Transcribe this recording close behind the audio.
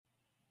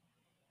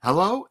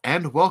Hello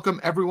and welcome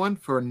everyone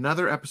for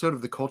another episode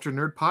of the Culture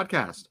Nerd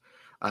Podcast.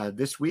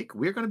 This week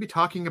we're going to be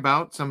talking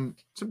about some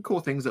cool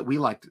things that we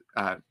want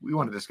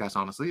to discuss.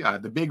 Honestly,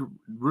 the big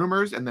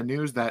rumors and the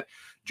news that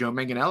Joe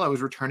Manganiello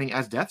is returning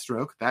as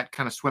Deathstroke that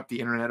kind of swept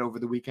the internet over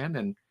the weekend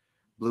and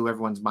blew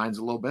everyone's minds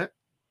a little bit.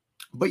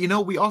 But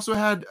we also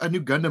had a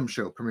new Gundam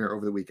show premiere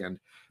over the weekend,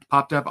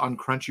 popped up on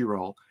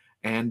Crunchyroll,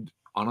 and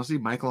honestly,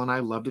 Michael and I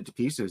loved it to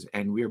pieces,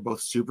 and we are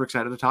both super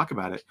excited to talk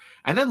about it.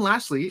 And then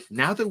lastly,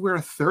 now that we're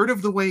a third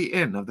of the way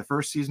in of the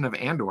first season of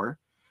Andor,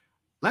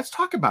 let's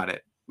talk about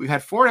it. We've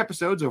had 4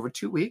 episodes over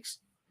 2 weeks,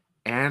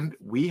 and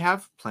we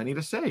have plenty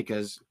to say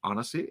because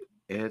honestly,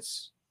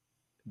 it's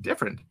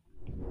different.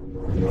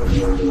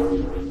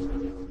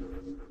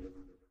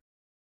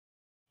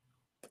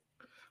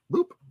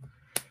 Boop.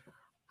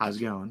 How's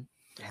it going?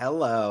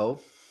 Hello.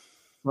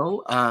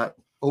 Well,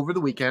 over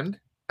the weekend,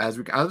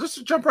 I'll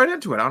just jump right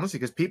into it, honestly,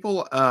 because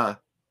people want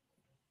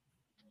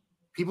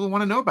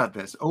to know about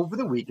this. Over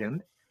the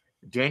weekend,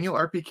 Daniel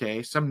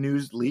RPK, some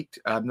news leaked.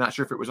 I'm not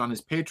sure if it was on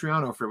his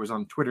Patreon or if it was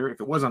on Twitter.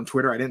 If it was on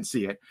Twitter, I didn't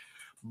see it.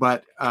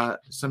 But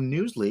some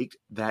news leaked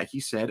that he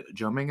said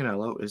Joe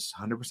Manganiello is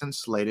 100%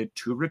 slated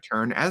to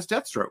return as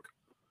Deathstroke.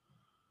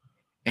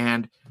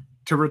 And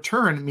to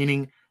return,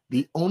 meaning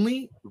the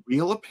only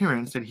real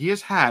appearance that he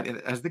has had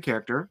as the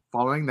character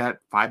following that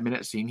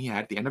 5-minute scene he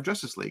had at the end of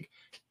Justice League,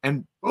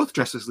 and both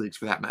Justice Leagues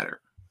for that matter.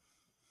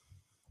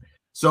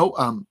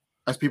 So,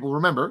 as people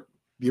remember,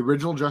 the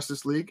original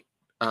Justice League,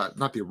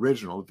 not the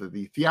original,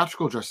 the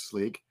theatrical Justice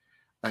League,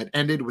 it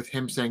ended with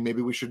him saying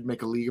maybe we should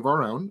make a league of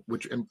our own,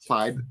 which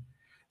implied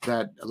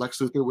that Lex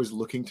Luthor was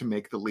looking to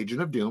make the Legion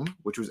of Doom,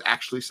 which was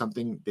actually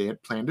something they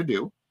had planned to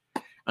do.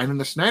 And in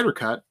the Snyder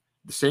Cut,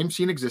 the same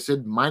scene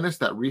existed, minus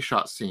that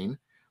reshot scene,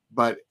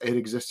 but it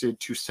existed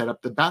to set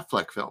up the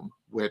Batfleck film,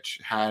 which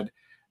had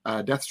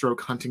Deathstroke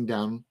hunting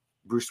down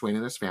Bruce Wayne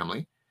and his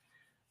family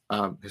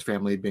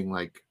being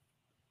like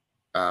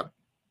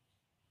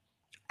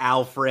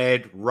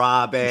Alfred,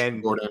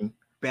 Robin, Gordon,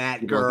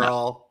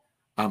 Batgirl.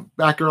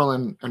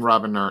 Batgirl and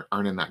Robin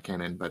aren't in that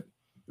canon, but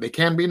they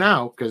can be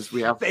now because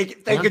we have they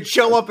could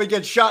show up and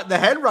get shot in the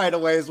head right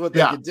away is what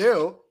they could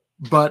do.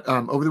 But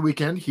over the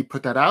weekend, he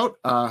put that out.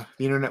 The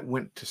internet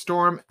went to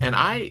storm, and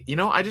I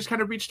just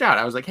kind of reached out.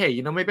 I was like,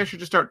 hey, maybe I should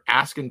just start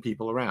asking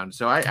people around.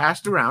 So I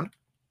asked around.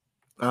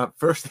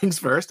 First things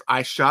first,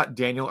 I shot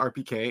Daniel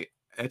RPK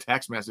a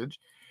text message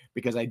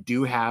because I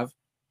do have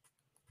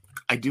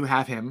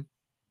him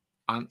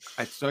on.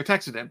 So I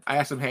texted him. I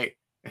asked him, hey,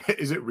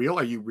 is it real?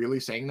 Are you really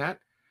saying that?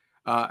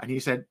 And he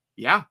said,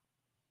 yeah.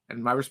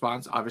 And my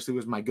response obviously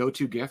was my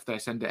go-to gift that I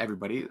send to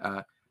everybody.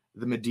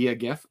 The Medea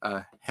gif,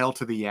 hell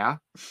to the yeah,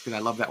 because I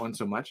love that one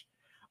so much.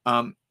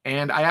 And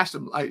I asked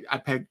him, I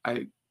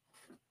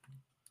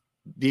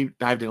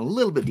dived in a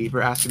little bit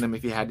deeper, asking him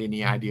if he had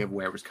any idea of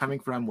where it was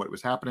coming from, what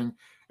was happening,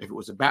 if it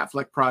was a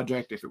Batfleck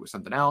project, if it was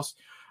something else.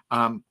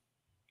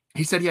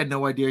 He said he had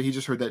no idea. He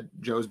just heard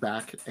that Joe's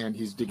back and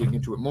he's digging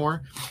into it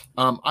more.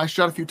 I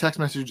shot a few text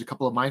messages, a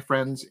couple of my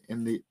friends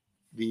in the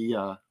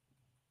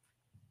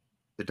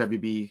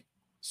WB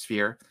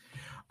sphere.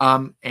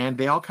 And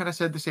they all kind of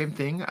said the same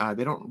thing.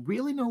 They don't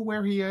really know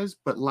where he is,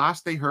 but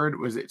last they heard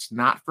was it's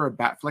not for a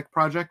Batfleck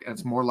project, and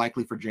it's more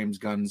likely for James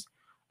Gunn's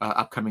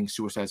upcoming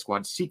Suicide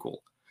Squad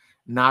sequel.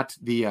 Not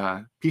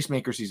the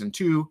Peacemaker Season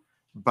 2,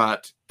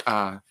 but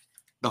the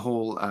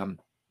whole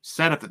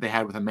setup that they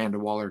had with Amanda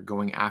Waller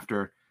going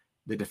after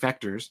the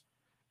defectors.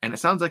 And it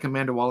sounds like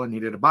Amanda Waller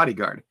needed a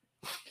bodyguard.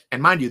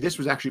 And mind you, this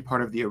was actually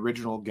part of the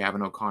original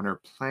Gavin O'Connor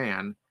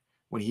plan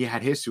when he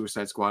had his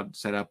Suicide Squad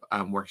set up,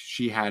 where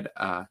she had...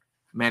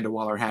 Amanda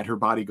Waller had her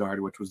bodyguard,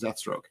 which was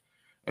Deathstroke.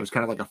 It was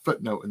kind of like a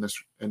footnote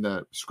in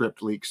the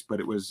script leaks, but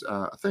it was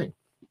a thing.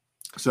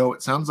 So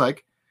it sounds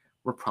like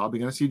we're probably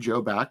going to see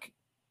Joe back,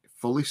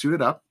 fully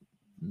suited up,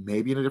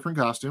 maybe in a different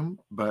costume,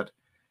 but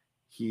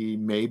he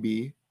may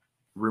be,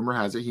 rumor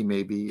has it, he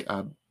may be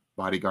a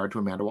bodyguard to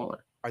Amanda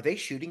Waller. Are they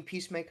shooting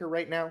Peacemaker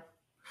right now?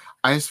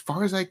 As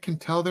far as I can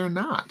tell, they're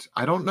not.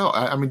 I don't know.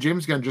 I mean,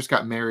 James Gunn just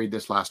got married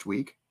this last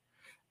week,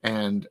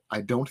 and I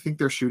don't think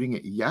they're shooting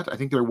it yet. I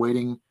think they're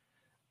waiting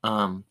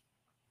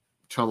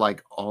till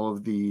like all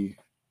of the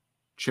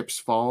chips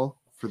fall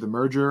for the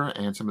merger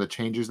and some of the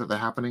changes that are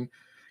happening,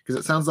 because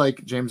it sounds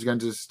like James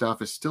Gunn's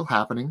stuff is still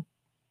happening,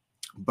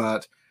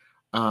 but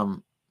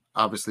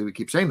obviously we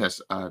keep saying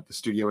this, the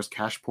studio is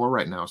cash poor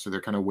right now, so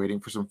they're kind of waiting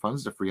for some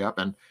funds to free up.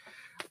 And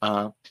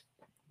what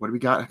do we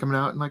got coming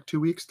out in like 2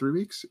 weeks, 3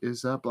 weeks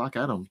is Black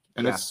Adam,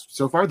 and it's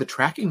so far the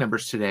tracking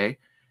numbers today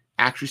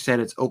actually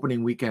said it's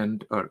opening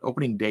weekend or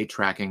opening day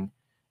tracking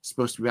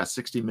supposed to be about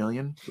 60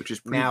 million, which is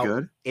pretty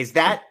good. Is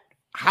that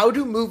how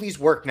do movies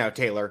work now,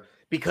 Taylor?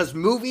 Because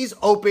movies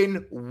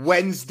open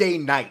Wednesday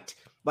night.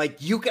 Like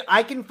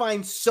I can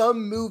find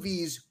some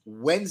movies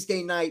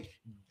Wednesday night,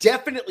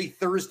 definitely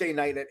Thursday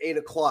night at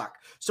 8:00.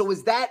 So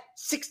is that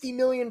 60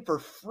 million for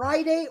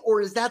Friday, or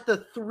is that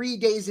the 3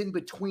 days in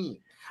between?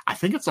 I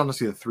think it's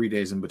honestly the 3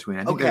 days in between.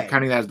 I think they're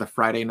counting that as the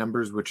Friday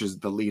numbers, which is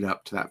the lead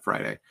up to that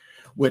Friday,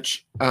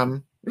 which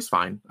is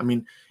fine. I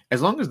mean,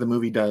 as long as the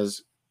movie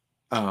does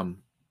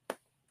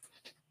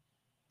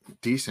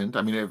decent.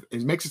 I mean, if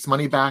it makes its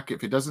money back,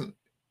 if it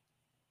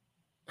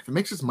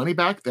makes its money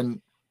back,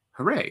 then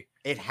hooray.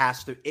 It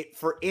has to,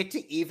 for it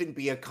to even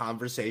be a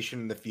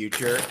conversation in the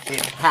future,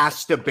 it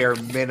has to bare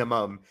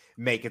minimum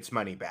make its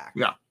money back.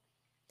 Yeah.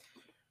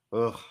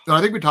 Ugh. And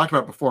I think we talked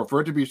about before,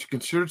 for it to be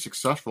considered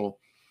successful,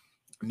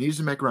 it needs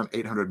to make around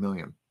 800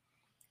 million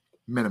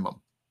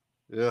minimum.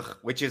 Ugh,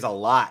 which is a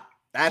lot.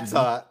 That's a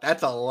lot.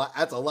 That's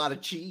a lot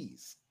of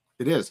cheese.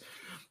 It is.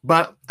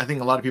 But I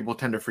think a lot of people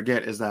tend to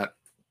forget is that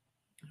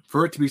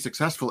for it to be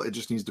successful, it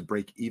just needs to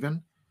break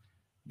even,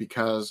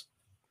 because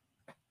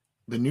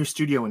the new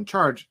studio in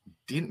charge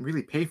didn't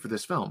really pay for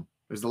this film.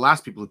 It was the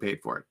last people who paid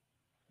for it.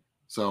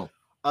 So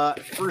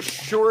for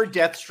sure,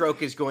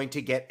 Deathstroke is going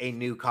to get a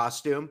new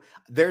costume.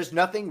 There's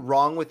nothing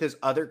wrong with his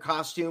other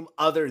costume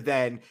other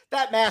than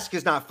that mask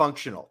is not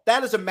functional.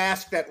 That is a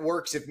mask that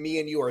works if me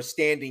and you are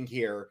standing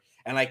here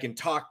and I can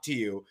talk to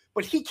you,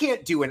 but he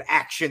can't do an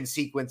action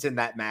sequence in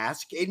that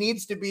mask. It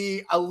needs to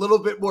be a little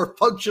bit more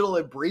functional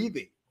and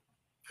breathing.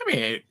 I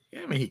mean,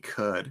 he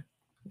could.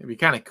 It'd be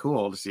kind of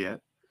cool to see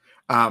it.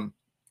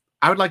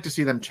 I would like to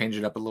see them change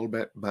it up a little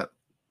bit, but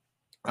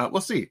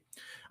we'll see.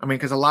 I mean,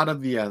 because a lot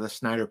of the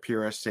Snyder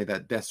purists say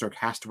that Deathstroke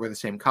has to wear the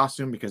same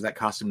costume because that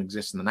costume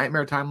exists in the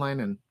Nightmare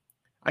timeline, and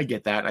I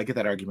get that. I get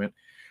that argument.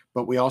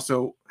 But we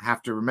also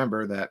have to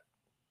remember that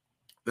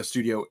the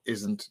studio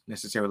isn't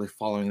necessarily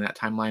following that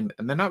timeline,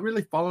 and they're not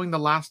really following the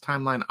last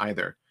timeline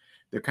either.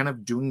 They're kind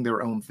of doing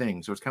their own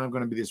thing. So it's kind of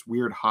going to be this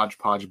weird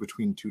hodgepodge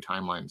between two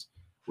timelines,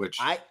 which...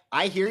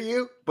 I hear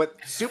you, but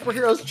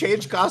superheroes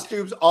change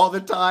costumes all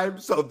the time,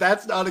 so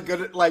that's not a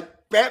good... Like,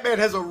 Batman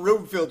has a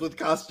room filled with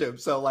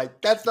costumes, so,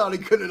 like, that's not a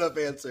good enough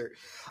answer.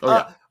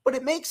 But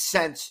it makes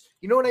sense.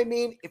 You know what I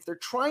mean? If they're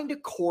trying to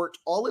court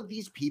all of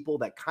these people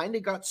that kind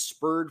of got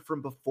spurred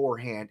from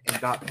beforehand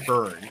and got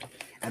burned,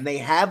 and they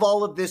have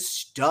all of this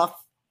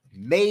stuff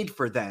made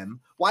for them,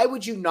 why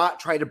would you not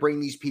try to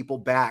bring these people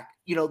back?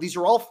 You know, these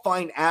are all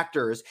fine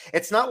actors.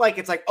 It's not like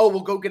it's like, oh,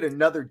 we'll go get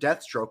another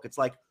Deathstroke. It's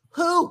like,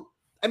 who?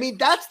 I mean,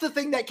 that's the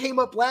thing that came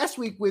up last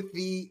week with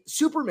the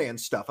Superman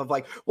stuff of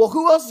like, well,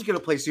 who else is going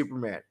to play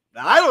Superman?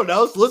 I don't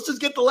know. So let's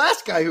just get the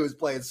last guy who was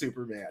playing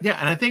Superman. Yeah,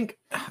 and I think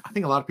a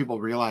lot of people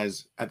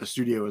realize at the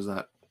studio is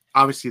that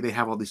obviously they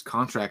have all these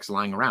contracts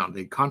lying around.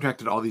 They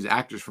contracted all these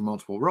actors for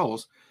multiple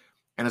roles,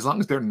 and as long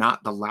as they're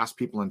not the last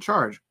people in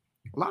charge,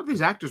 a lot of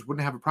these actors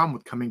wouldn't have a problem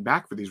with coming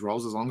back for these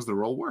roles as long as the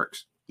role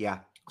works. Yeah.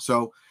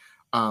 So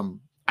I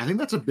think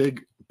that's a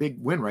big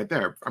win right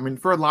there. I mean,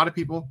 for a lot of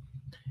people,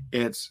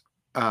 it's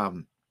I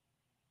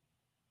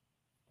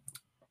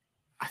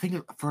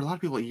think for a lot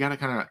of people, you got to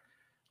kind of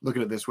look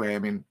at it this way. I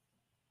mean,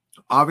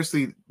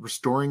 obviously,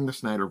 restoring the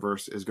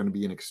Snyderverse is going to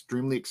be an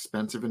extremely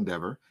expensive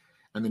endeavor,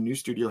 and the new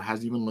studio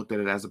hasn't even looked at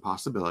it as a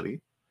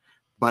possibility.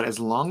 But as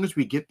long as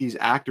we get these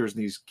actors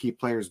and these key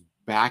players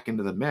back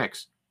into the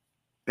mix,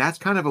 that's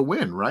kind of a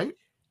win, right?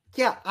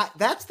 Yeah,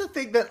 that's the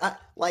thing that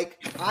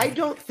I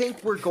don't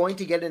think we're going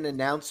to get an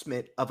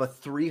announcement of a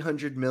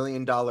 $300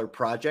 million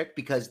project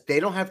because they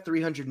don't have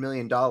 $300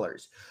 million.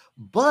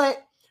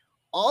 But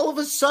all of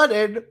a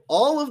sudden,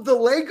 all of the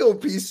Lego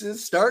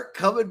pieces start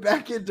coming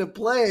back into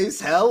place.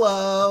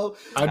 Hello.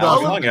 How's it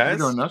going,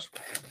 guys?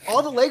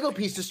 All the Lego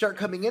pieces start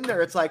coming in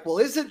there. It's like, well,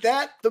 isn't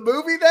that the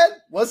movie then?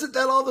 Wasn't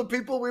that all the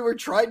people we were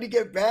trying to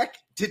get back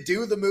to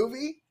do the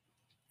movie?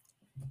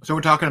 So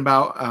we're talking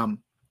about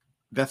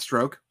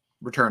Deathstroke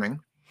returning.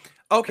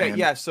 Okay,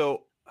 yeah.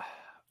 So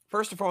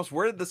first and foremost,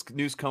 where did this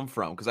news come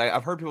from? Because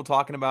I've heard people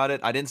talking about it.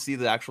 I didn't see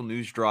the actual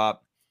news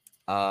drop.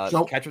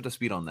 Catch up to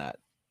speed on that.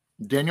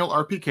 Daniel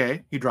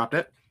RPK, he dropped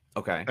it.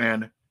 Okay.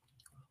 And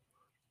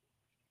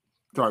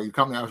sorry, you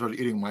caught me. I was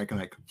eating Mike and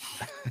like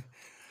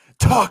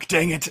talk.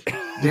 Dang it.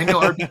 Daniel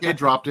RPK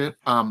dropped it.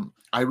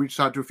 I reached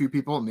out to a few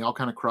people and they all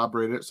kind of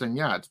corroborated it, saying,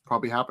 "Yeah, it's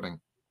probably happening."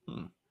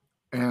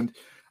 And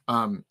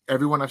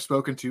everyone I've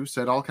spoken to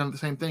said all kind of the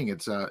same thing.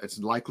 It's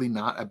likely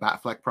not a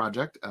Batfleck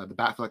project. The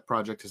Batfleck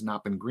project has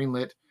not been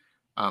greenlit.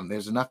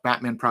 There's enough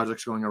Batman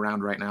projects going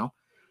around right now.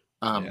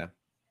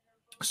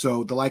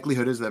 So the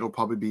likelihood is that it'll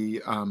probably be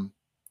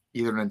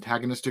either an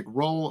antagonistic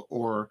role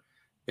or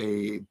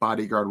a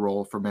bodyguard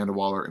role for Amanda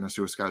Waller in a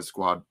Suicide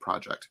Squad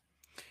project.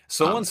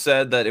 Someone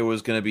said that it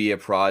was going to be a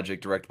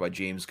project directed by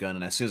James Gunn,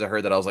 and as soon as I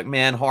heard that, I was like,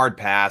 man, hard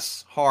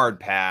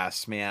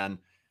pass, man.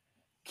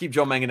 Keep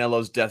Joe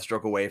Manganiello's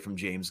Deathstroke away from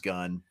James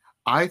Gunn.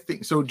 I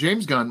think so.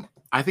 James Gunn,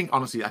 I think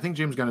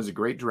James Gunn is a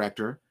great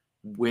director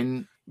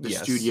when the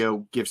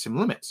studio gives him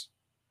limits.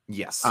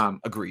 Yes,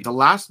 agreed. The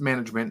last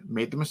management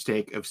made the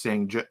mistake of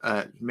saying,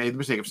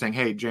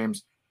 "Hey,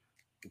 James,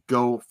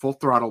 go full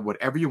throttle,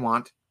 whatever you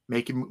want.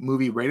 Make a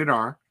movie rated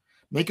R.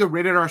 Make a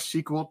rated R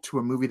sequel to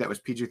a movie that was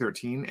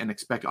PG-13 and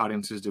expect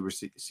audiences to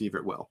receive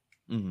it well."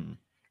 Mm-hmm.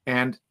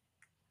 And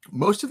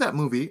most of that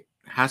movie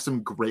has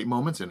some great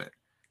moments in it.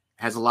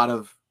 Has a lot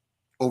of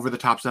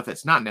over-the-top stuff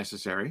that's not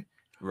necessary.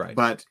 Right.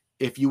 But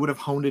if you would have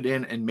honed it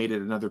in and made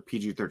it another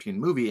PG-13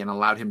 movie and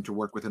allowed him to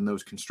work within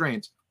those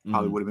constraints,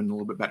 probably would have been a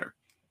little bit better.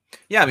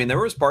 Yeah, I mean, there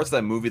was parts of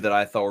that movie that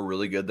I thought were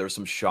really good. There were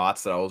some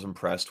shots that I was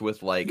impressed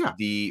with, like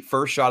the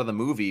first shot of the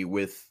movie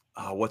with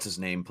what's his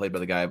name, played by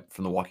the guy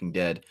from The Walking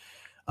Dead.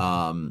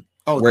 The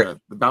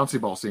bouncy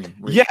ball scene.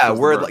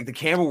 Where like the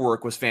camera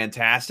work was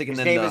fantastic. And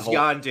His then name is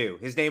Yondu.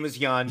 His name is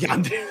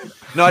Yondu.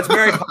 No, it's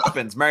Mary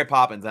Poppins. Mary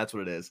Poppins, that's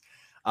what it is.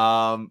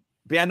 But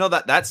yeah, no,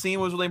 that scene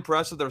was really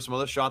impressive. There were some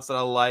other shots that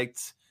I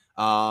liked.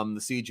 The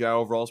CGI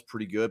overall is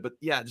pretty good. But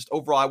yeah, just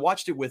overall, I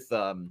watched it with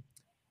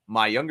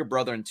my younger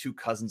brother and 2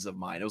 cousins of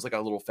mine. It was like a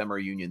little family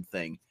reunion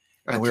thing.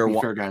 And we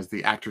were fair, guys.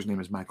 The actor's name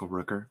is Michael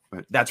Rooker,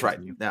 but that's right.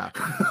 Yeah.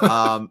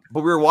 But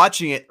we were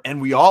watching it, and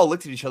we all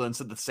looked at each other and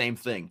said the same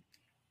thing.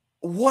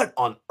 What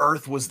on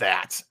earth was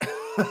that?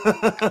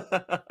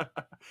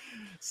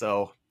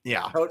 So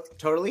yeah,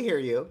 totally hear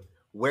you.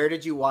 Where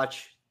did you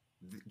watch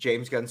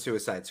James Gunn's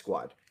Suicide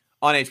Squad?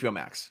 On HBO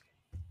Max.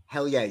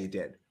 Hell yeah, you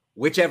did.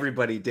 Which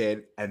everybody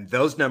did, and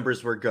those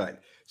numbers were good.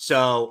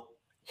 So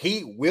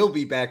he will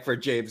be back for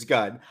James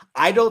Gunn.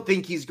 I don't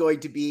think he's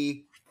going to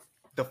be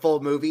the full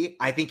movie.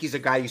 I think he's a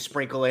guy you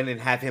sprinkle in and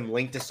have him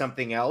linked to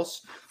something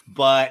else.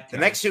 But the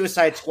next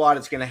Suicide Squad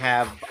is going to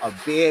have a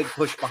big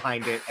push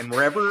behind it. And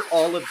wherever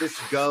all of this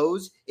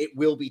goes, it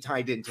will be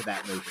tied into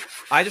that movie.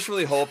 I just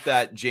really hope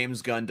that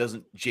James Gunn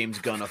doesn't James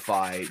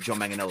Gunnify Joe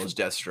Manganiello's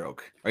Deathstroke.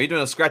 Are you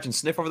doing a scratch and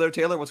sniff over there,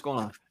 Taylor? What's going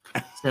on?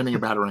 Standing a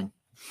battering.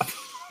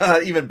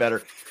 Even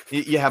better.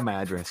 You have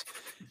my address.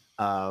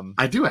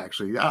 I do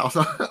actually.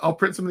 I'll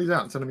print some of these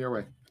out and send them your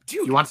way.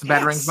 Dude, you want some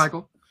batarangs,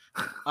 Michael?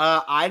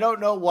 I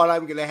don't know what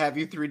I'm gonna have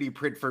you 3D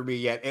print for me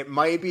yet. It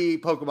might be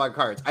Pokemon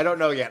cards. I don't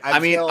know yet.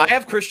 I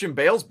have Christian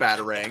Bale's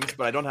batarangs,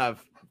 but I don't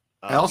have.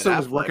 I also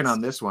was working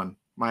on this one.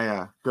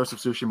 My Ghost of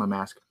Tsushima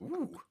mask.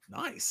 Ooh,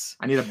 nice.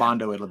 I need to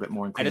bondo it a little bit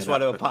more. I just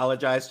want to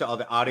apologize to all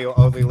the audio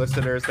only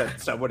listeners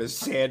that someone is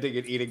sanding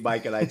and eating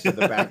Mike and Ice in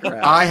the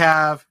background. I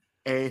have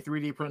a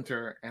 3D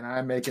printer and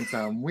I'm making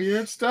some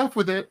weird stuff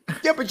with it.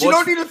 Yeah, but you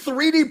don't need a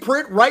 3D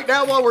print right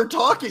now while we're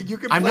talking. You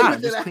can play with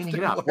I'm just cleaning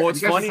it up. Well,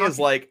 what's funny is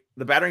like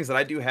the batarangs that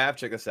I do have,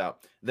 check this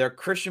out. They're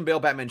Christian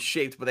Bale Batman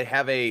shaped, but they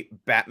have a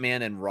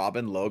Batman and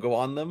Robin logo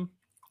on them.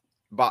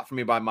 Bought for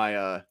me by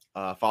my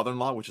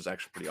father-in-law, which is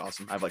actually pretty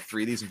awesome. I have like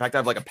 3 of these. In fact, I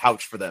have like a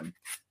pouch for them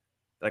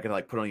that I can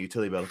like put on a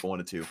utility belt if I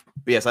wanted to.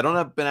 But yes, I don't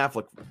have Ben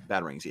Affleck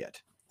batarangs yet.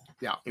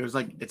 Yeah, it's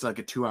like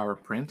a 2-hour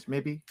print,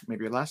 maybe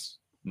less.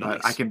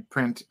 Nice. But I can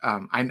print.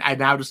 I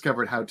now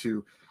discovered how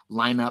to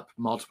line up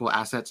multiple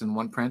assets in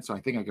one print, so I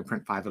think I can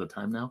print 5 at a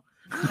time now.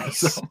 Nice.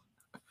 So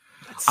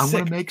I'm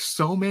gonna make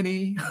so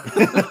many.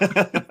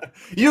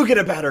 You get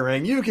a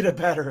batarang. You get a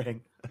batarang.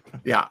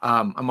 Yeah.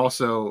 I'm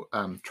also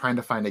trying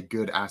to find a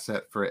good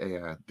asset for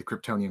the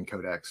Kryptonian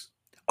Codex.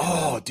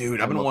 Oh,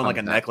 dude, I've been wanting like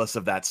a necklace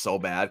of that so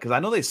bad because I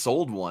know they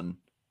sold one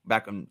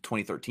back in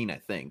 2013, I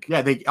think.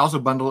 Yeah, they also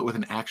bundle it with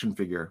an action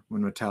figure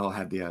when Mattel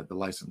had the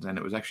license, and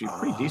it was actually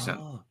pretty decent.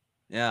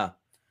 Yeah.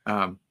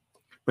 But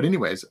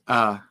anyways,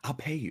 I'll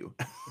pay you.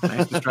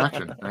 Nice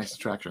distraction. Nice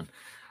distraction.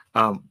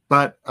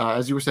 But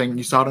as you were saying,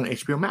 you saw it on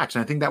HBO Max,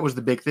 and I think that was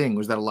the big thing,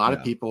 was that a lot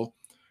of people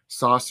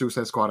saw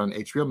Suicide Squad on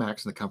HBO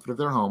Max in the comfort of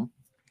their home,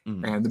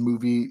 and the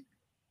movie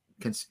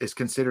is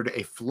considered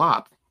a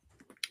flop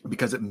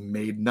because it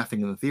made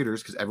nothing in the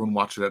theaters because everyone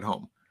watched it at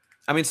home.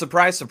 I mean,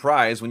 surprise,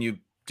 surprise, when you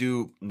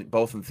do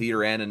both in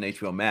theater and in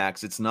HBO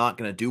Max, it's not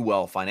going to do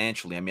well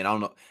financially. I mean, I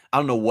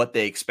don't know what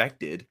they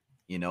expected,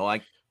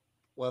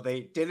 Well,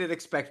 they didn't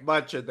expect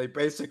much, and they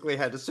basically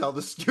had to sell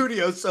the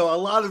studio, so a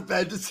lot of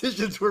bad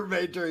decisions were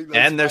made during those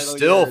and they're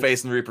still years.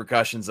 facing the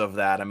repercussions of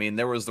that. I mean,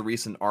 there was the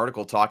recent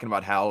article talking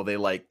about how they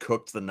like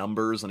cooked the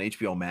numbers on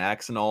HBO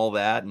Max and all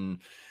that, and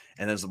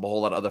there's a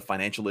whole lot of other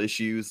financial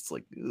issues. It's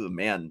like,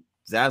 man,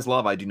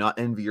 Zaslav, I do not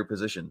envy your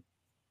position.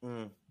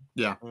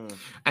 Yeah,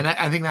 and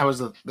I think that was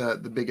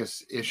the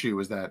biggest issue,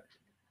 was that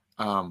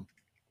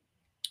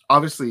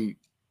obviously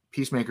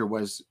Peacemaker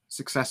was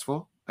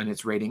successful in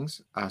its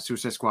ratings.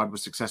 Suicide Squad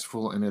was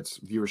successful in its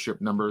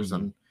viewership numbers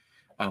and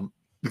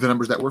the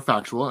numbers that were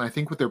factual. And I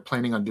think what they're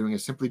planning on doing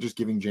is simply just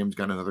giving James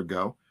Gunn another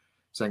go,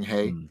 saying,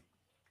 hey,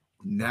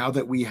 now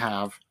that we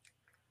have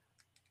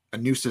a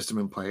new system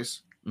in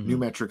place, new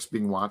metrics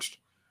being watched,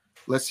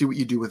 let's see what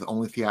you do with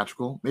only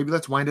theatrical. Maybe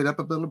let's wind it up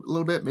a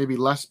little bit, maybe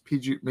less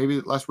PG,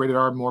 maybe less rated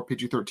R, more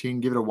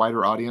PG-13, give it a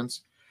wider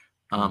audience.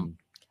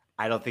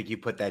 I don't think you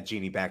put that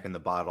genie back in the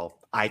bottle.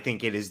 I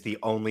think it is the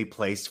only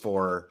place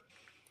for,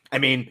 I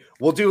mean,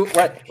 we'll do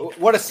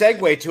what a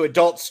segue to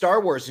adult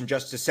Star Wars in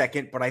just a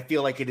second, but I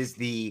feel like it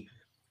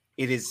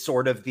is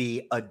sort of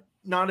the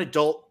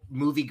non-adult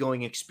movie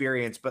going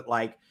experience, but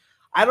like,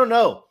 I don't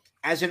know,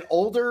 as an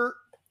older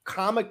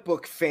comic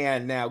book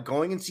fan now,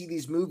 going and see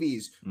these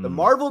movies, the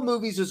Marvel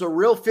movies is a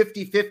real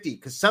 50-50,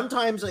 because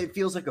sometimes it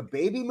feels like a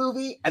baby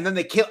movie and then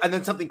they kill and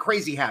then something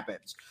crazy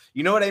happens.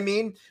 You know what I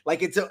mean?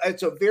 Like it's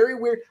a very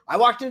weird. I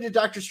walked into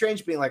Doctor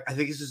Strange being like, I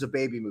think this is a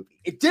baby movie.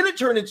 It didn't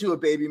turn into a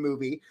baby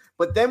movie,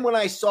 but then when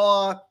I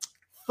saw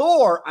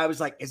Thor, I was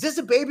like, is this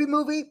a baby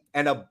movie?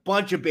 And a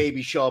bunch of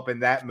babies show up in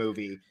that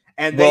movie.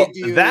 And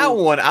that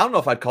one, I don't know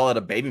if I'd call it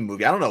a baby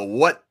movie. I don't know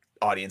what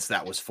audience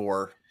that was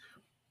for.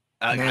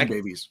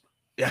 Babies.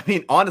 I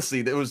mean,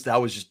 honestly, that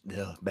was just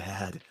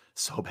bad,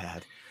 so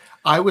bad.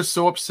 I was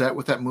so upset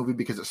with that movie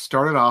because it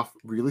started off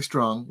really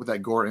strong with that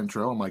gore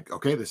intro. I'm like,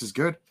 okay, this is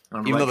good.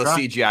 Even though the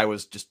CGI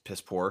was just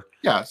piss poor.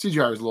 Yeah,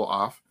 CGI was a little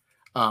off.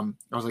 I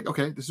was like,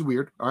 okay, this is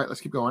weird. All right,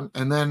 let's keep going.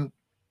 And then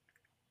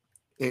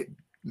it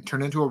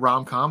turned into a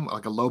rom-com,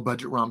 like a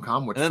low-budget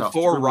rom-com. Which and then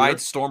Thor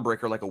rides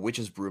Stormbreaker like a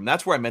witch's broom.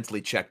 That's where I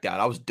mentally checked out.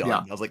 I was done.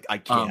 Yeah. I was like, I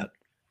can't.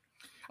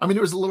 I mean,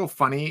 it was a little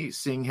funny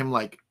seeing him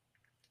like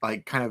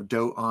kind of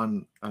dote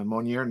on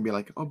Monier and be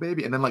like, oh,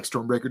 baby. And then like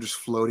Stormbreaker just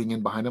floating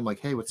in behind him like,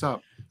 hey, what's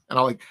up? And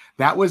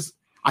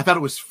I thought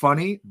it was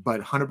funny,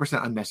 but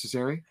 100%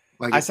 unnecessary.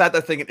 Like, I sat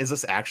there thinking, is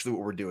this actually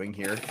what we're doing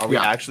here? Are we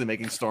actually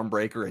making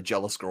Stormbreaker a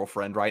jealous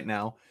girlfriend right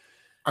now?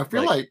 I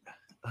feel like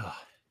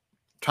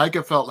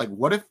Taika felt like,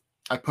 what if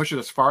I push it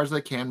as far as I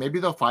can? Maybe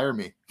they'll fire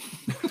me.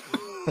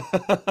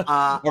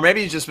 Or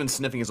maybe he's just been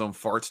sniffing his own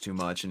farts too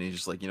much, and he's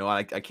just like, you know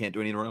what, I can't do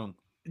any of my own.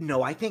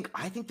 No, I think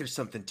there's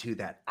something to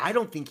that. I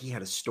don't think he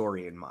had a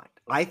story in mind.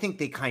 I think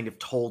they kind of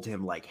told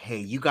him like, hey,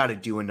 you got to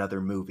do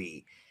another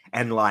movie.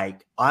 And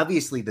like,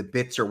 obviously the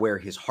bits are where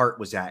his heart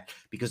was at,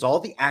 because all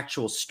the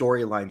actual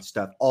storyline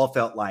stuff all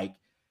felt like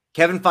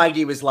Kevin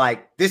Feige was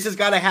like, this has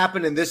got to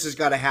happen and this has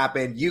got to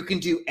happen. You can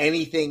do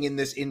anything in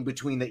this in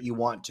between that you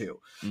want to.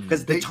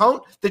 Because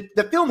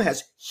the film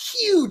has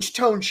huge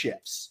tone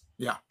shifts.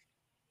 Yeah.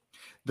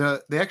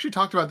 They actually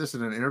talked about this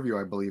in an interview,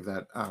 I believe,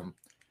 that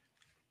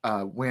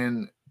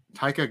when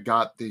Taika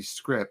got the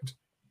script,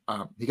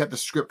 he got the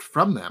script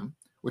from them,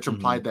 which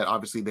implied that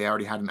obviously they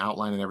already had an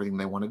outline and everything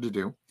they wanted to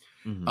do.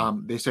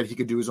 They said he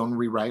could do his own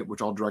rewrite,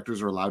 which all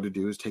directors are allowed to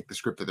do, is take the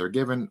script that they're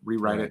given,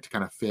 rewrite it to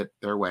kind of fit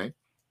their way.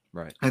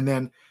 Right. And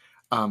then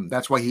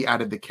that's why he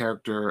added the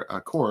character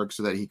Korg,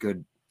 so that he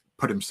could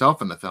put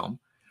himself in the film.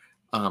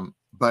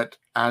 But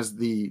as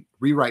the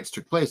rewrites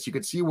took place, you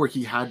could see where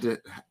he had to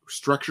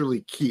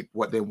structurally keep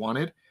what they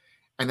wanted,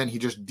 and then he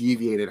just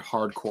deviated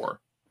hardcore.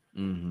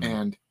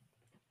 And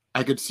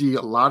I could see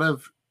a lot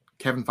of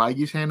Kevin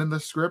Feige's hand in the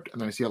script,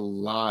 and then I see a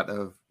lot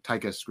of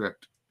Taika's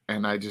script,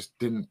 and I just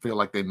didn't feel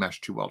like they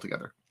meshed too well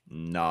together.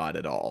 Not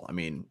at all. I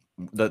mean,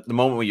 the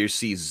moment when you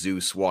see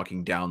Zeus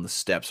walking down the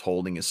steps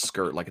holding his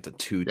skirt like it's a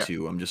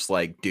tutu, I'm just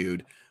like,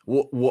 dude,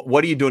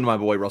 what are you doing to my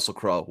boy Russell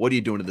Crowe? What are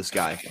you doing to this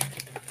guy?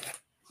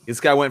 This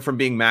guy went from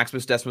being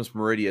Maximus Decimus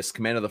Meridius,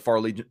 commander of the far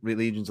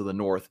legions of the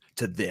North,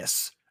 to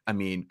this. I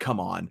mean, come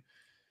on.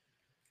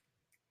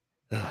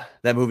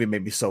 That movie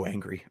made me so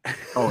angry.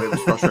 Oh, it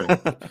was frustrating.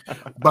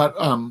 But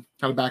kind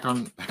of back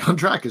on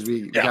track as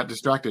we got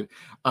distracted.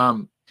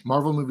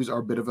 Marvel movies are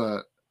a bit of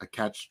a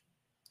catch,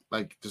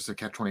 like just a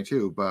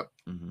catch-22. But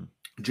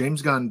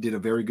James Gunn did a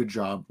very good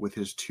job with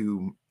his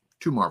two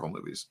Marvel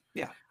movies.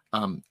 Yeah.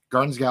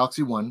 Guardians of the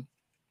Galaxy 1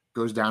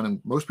 goes down in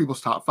most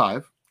people's top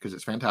 5 because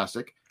it's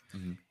fantastic.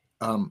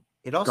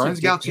 It also Guardians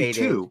of the Galaxy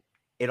 2.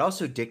 It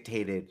also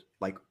dictated,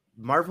 like,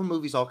 Marvel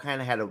movies all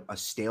kind of had a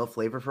stale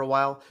flavor for a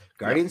while.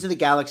 Guardians of the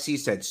Galaxy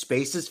said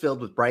space is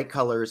filled with bright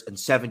colors and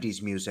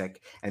 70s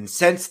music. And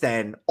since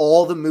then,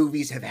 all the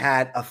movies have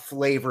had a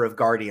flavor of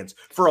Guardians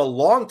for a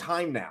long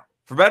time now.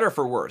 For better or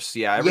for worse.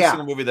 Yeah. Every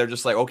single movie, they're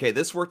just like, okay,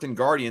 this worked in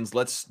Guardians.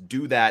 Let's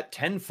do that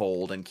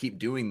tenfold and keep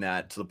doing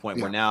that to the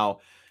point where now,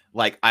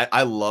 like,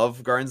 I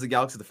love Guardians of the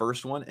Galaxy, the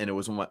first one. And it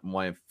was one of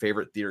my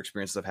favorite theater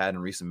experiences I've had in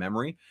recent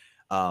memory.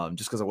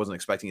 Just because I wasn't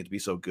expecting it to be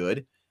so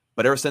good.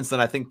 But ever since then,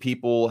 I think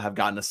people have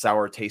gotten a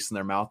sour taste in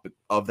their mouth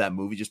of that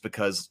movie just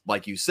because,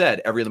 like you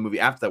said, every other movie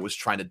after that was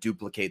trying to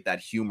duplicate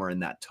that humor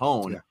and that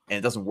tone, and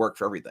it doesn't work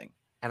for everything.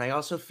 And I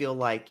also feel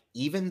like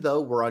even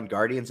though we're on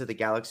Guardians of the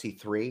Galaxy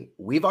 3,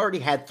 we've already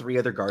had 3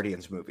 other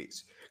Guardians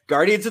movies.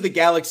 Guardians of the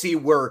Galaxy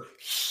were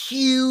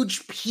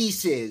huge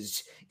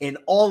pieces in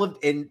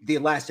the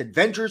last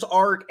Avengers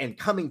arc, and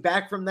coming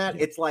back from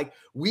that, it's like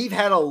we've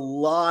had a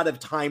lot of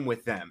time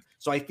with them.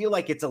 So I feel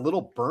like it's a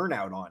little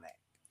burnout on it.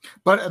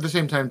 But at the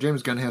same time,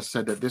 James Gunn has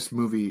said that this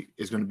movie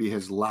is going to be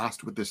his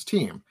last with this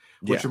team,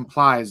 which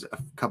implies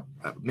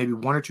maybe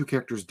 1 or 2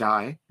 characters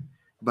die,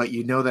 but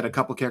you know that a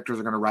couple characters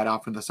are going to ride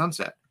off in the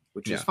sunset,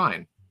 which is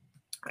fine.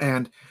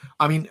 And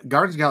I mean,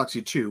 Guardians of the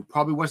Galaxy 2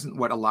 probably wasn't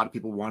what a lot of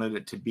people wanted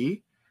it to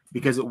be,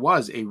 because it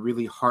was a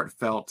really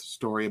heartfelt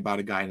story about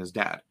a guy and his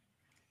dad.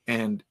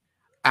 And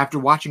after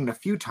watching it a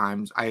few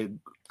times,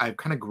 I've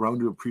kind of grown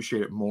to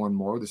appreciate it more and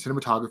more. The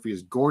cinematography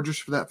is gorgeous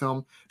for that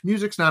film.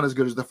 Music's not as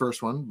good as the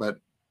first one, but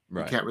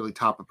you can't really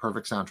top a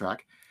perfect soundtrack.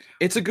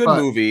 It's a good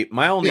movie.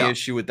 My only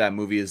issue with that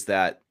movie is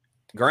that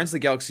Guardians of the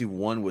Galaxy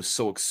 1 was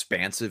so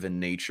expansive in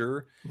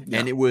nature,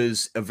 and it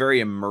was a very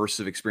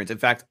immersive experience. In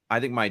fact,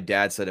 I think my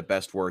dad said it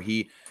best, where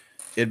it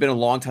had been a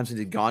long time since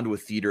he'd gone to a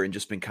theater and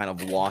just been kind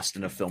of lost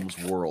in a film's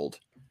world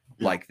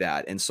like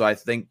that. And so I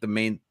think the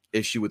main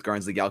issue with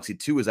Guardians of the Galaxy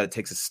 2 is that it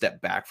takes a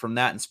step back from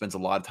that and spends a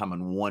lot of time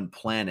on one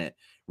planet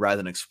rather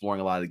than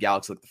exploring a lot of the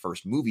galaxy like the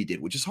first movie did,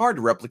 which is hard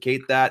to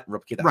replicate that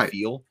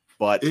feel.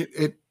 But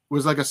it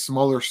was like a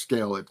smaller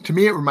scale. To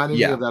me, it reminded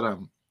me of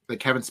that the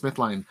Kevin Smith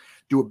line: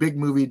 do a big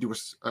movie, do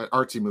an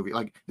artsy movie.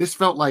 Like, this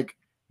felt like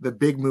the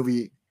big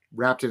movie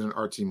wrapped in an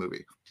artsy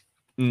movie.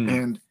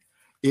 And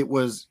it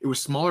was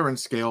smaller in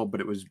scale,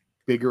 but it was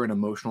bigger in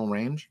emotional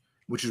range,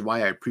 which is why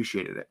I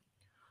appreciated it.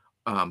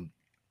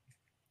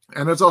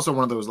 And it's also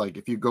one of those, like,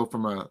 if you go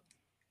from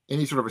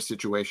any sort of a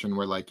situation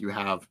where like you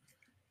have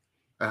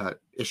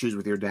issues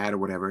with your dad or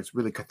whatever, it's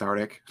really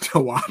cathartic to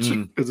watch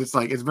because it's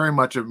like it's very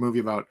much a movie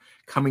about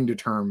coming to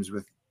terms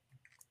with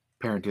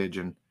parentage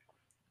and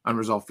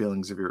unresolved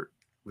feelings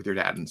with your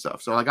dad and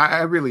stuff. So like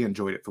I really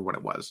enjoyed it for what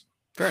it was.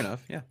 Fair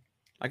enough. Yeah,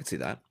 I can see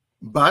that.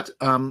 But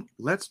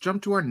let's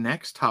jump to our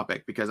next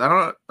topic because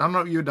I don't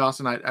know you,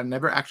 Dawson. I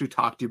never actually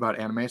talked to you about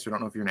anime, so I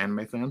don't know if you're an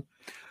anime fan.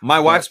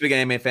 My wife's a big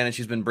anime fan, and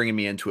she's been bringing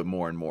me into it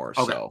more and more.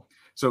 Okay.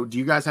 So do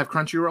you guys have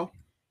Crunchyroll?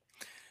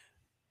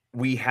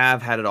 We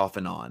have had it off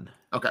and on.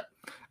 Okay.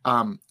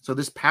 So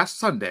this past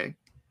Sunday,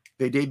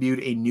 they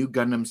debuted a new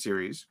Gundam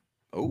series,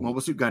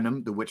 Mobile Suit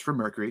Gundam: The Witch from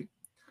Mercury.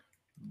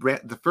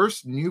 The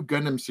first new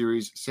Gundam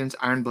series since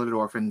Iron Blooded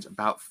Orphans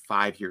about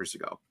 5 years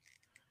ago.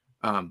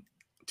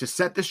 To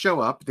set the show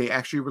up, they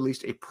actually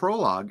released a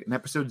prologue in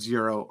episode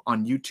 0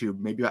 on YouTube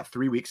maybe about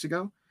 3 weeks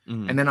ago.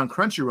 And then on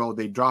Crunchyroll,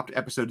 they dropped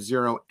episode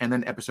 0 and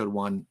then episode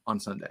 1 on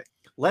Sunday.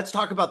 Let's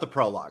talk about the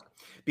prologue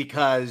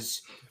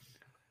because...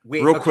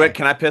 Real quick,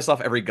 can I piss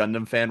off every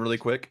Gundam fan really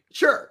quick?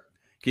 Sure.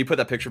 Can you put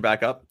that picture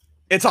back up?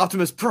 It's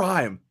Optimus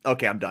Prime.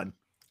 Okay, I'm done.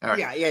 All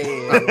right. Yeah.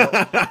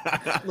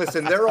 Well,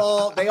 listen,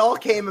 they all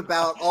came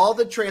about, all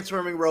the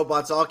transforming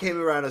robots all came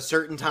around a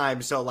certain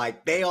time. So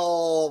like they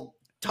all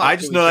talk I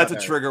just know that's other.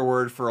 A trigger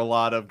word for a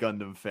lot of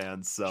Gundam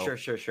fans. So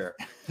Sure.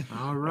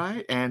 All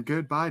right. And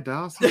goodbye,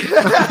 Dawson.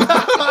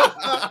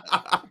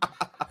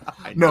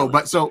 No,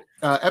 but so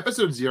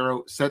episode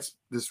 0 sets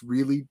this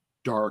really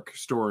dark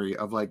story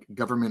of like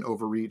government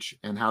overreach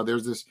and how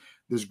there's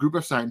this group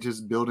of scientists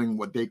building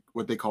what they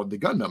called the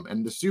Gundam,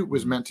 and the suit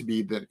was meant to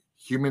be the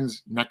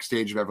humans' next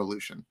stage of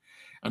evolution.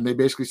 And they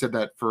basically said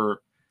that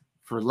for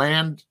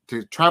land,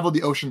 to travel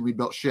the ocean, we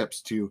built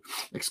ships. To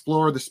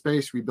explore the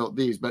space, we built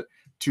these. But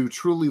to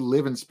truly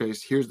live in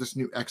space, here's this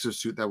new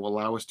exosuit that will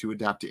allow us to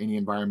adapt to any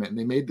environment. And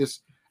they made this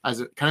as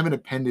a kind of an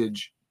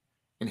appendage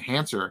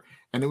enhancer.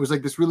 And it was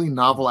like this really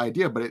novel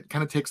idea, but it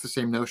kind of takes the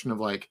same notion of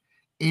like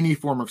any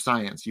form of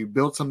science. You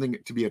build something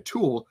to be a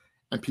tool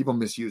and people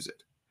misuse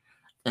it.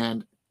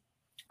 And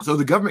so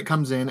the government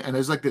comes in and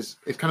there's like this,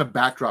 it's kind of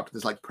backdrop to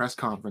this like press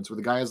conference where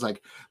the guy is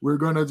like, we're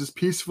going to just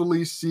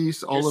peacefully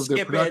cease all of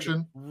their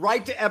production.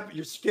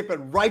 You're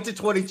skipping right to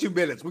 22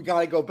 minutes. We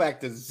got to go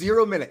back to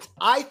 0 minutes.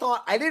 I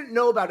didn't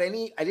know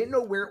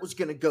where it was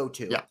going to go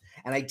to. Yeah.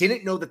 And I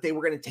didn't know that they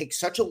were going to take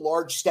such a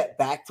large step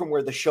back from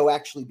where the show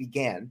actually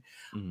began.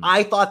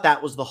 I thought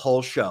that was the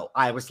whole show.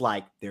 I was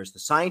like, there's the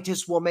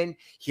scientist woman.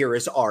 Here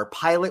is our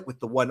pilot with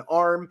the one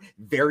arm.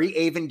 Very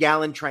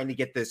Evangelion trying to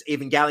get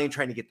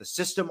the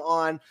system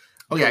on.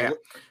 Oh, yeah.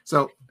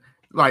 So,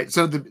 right.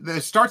 So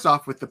it starts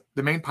off with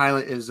the main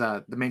pilot is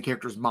the main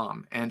character's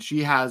mom. And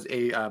she has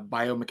a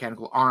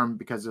biomechanical arm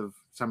because of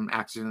some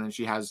accident. And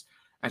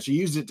she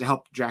used it to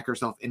help jack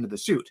herself into the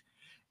suit.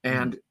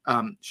 And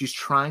she's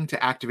trying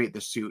to activate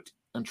the suit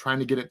and trying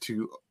to get it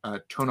to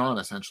turn on,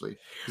 essentially,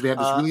 because they have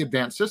this really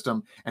advanced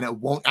system and it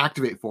won't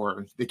activate for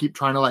her. They keep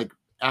trying to like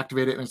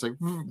activate it and it's like,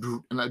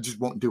 and it just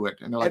won't do it.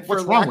 And they're like,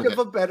 what's wrong with it? For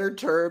lack of a better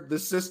term, the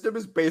system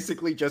is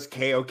basically just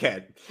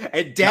Kaioken.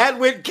 And Dad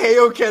went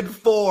Kaioken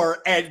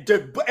 4 and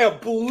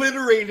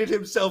obliterated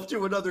himself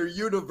to another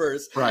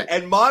universe. Right.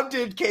 And Mom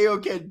did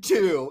Kaioken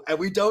 2, and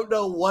we don't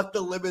know what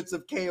the limits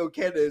of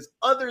Kaioken is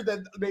other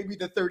than maybe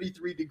the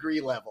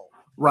 33-degree level.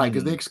 Right,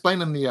 because they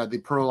explain in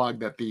the prologue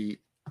that the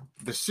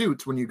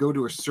suits, when you go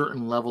to a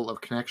certain level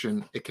of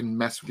connection, it can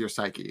mess with your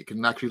psyche. It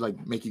can actually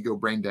like make you go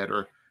brain dead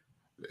or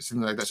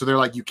something like that. So they're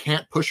like, you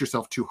can't push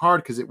yourself too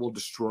hard because it will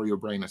destroy your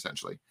brain,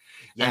 essentially.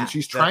 Yeah, and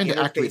she's trying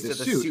to activate the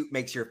suit. The suit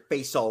makes your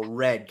face all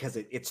red because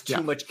it's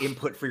too much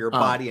input for your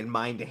body and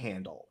mind to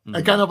handle.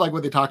 And kind of like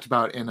what they talked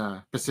about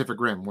in Pacific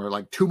Rim, where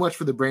like too much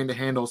for the brain to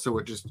handle, so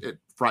it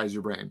fries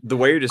your brain. The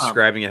way you're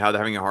describing it, how they're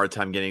having a hard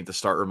time getting it to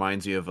start,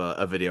 reminds me of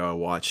a video I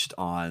watched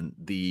on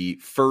the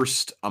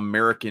first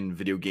American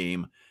video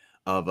game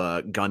of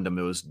Gundam.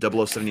 It was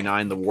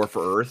 0079, The War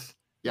for Earth,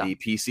 the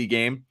PC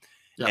game.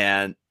 Yeah.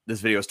 And this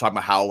video is talking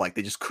about how like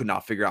they just could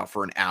not figure out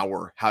for an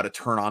hour how to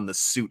turn on the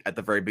suit at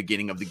the very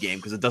beginning of the game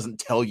because it doesn't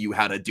tell you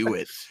how to do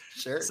it.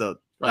 Sure. So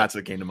that's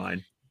what came to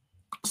mind.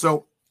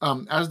 So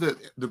as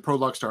the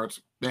prologue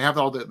starts, they have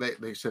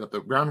they set up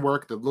the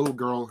groundwork. The little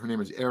girl, her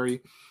name is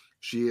Eri.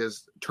 She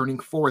is turning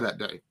 4 that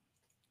day.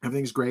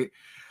 Everything's great.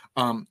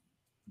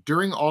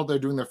 During all they're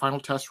doing their final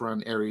test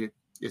run, Eri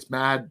is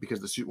mad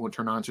because the suit won't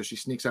turn on. So she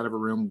sneaks out of her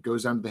room,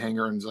 goes down to the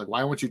hangar, and is like,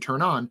 "Why won't you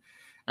turn on?"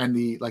 And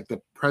the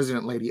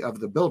president lady of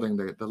the building,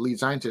 the lead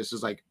scientist,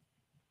 is like,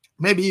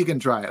 "Maybe you can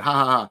try it." Ha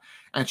ha ha.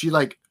 And she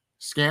like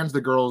scans the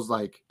girl's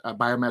like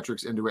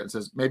biometrics into it and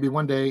says, "Maybe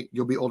one day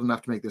you'll be old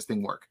enough to make this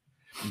thing work."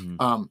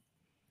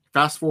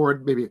 Fast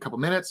forward maybe a couple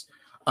minutes.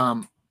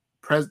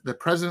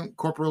 The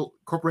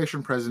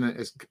corporation president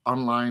is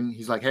online.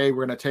 He's like, "Hey,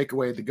 we're going to take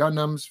away the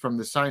Gundams from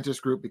the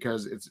scientist group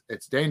because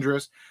it's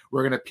dangerous.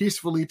 We're going to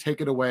peacefully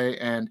take it away."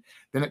 And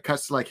then it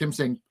cuts to like him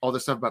saying all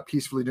this stuff about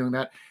peacefully doing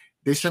that.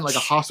 They send like a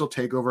hostile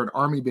takeover. An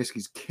army basically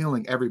is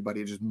killing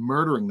everybody, just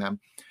murdering them.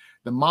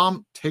 The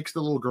mom takes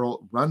the little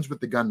girl, runs with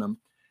the Gundam.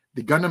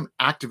 The Gundam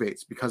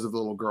activates because of the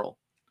little girl.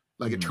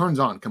 Like, it Mhm. turns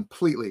on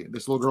completely.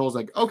 This little girl's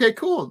like, okay,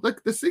 cool.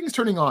 Look, this thing's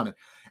turning on.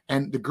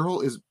 And the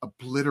girl is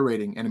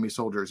obliterating enemy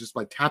soldiers, just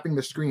like tapping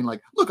the screen,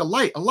 like, look, a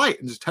light,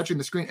 and just touching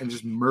the screen and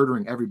just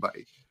murdering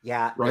everybody.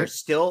 Yeah, Right? there's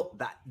still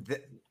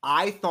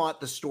I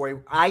thought the story,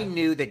 I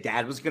knew that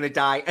Dad was going to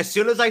die. As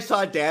soon as I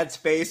saw Dad's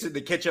face in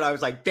the kitchen, I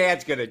was like,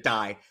 Dad's going to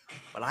die.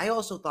 But I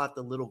also thought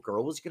the little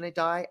girl was going to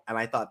die, and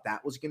I thought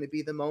that was going to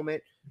be the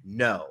moment.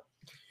 No.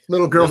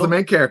 Little girl's the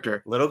main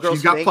character. Little girl's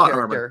She's got the main plot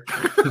character.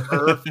 armor.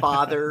 Her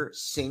father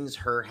sings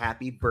her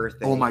happy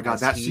birthday. Oh my God,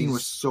 as that scene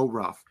was so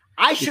rough.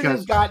 I should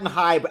have gotten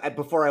high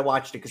before I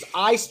watched it because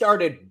I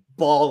started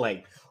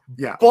bawling.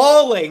 Yeah.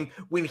 Bawling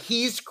when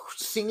he's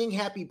singing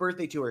happy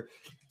birthday to her.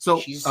 So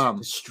she's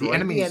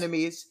destroying the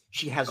enemies.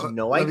 She has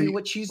no idea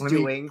what she's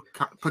doing.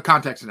 Put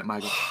context in it,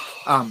 Michael.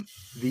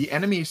 The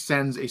enemy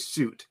sends a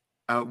suit,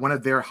 one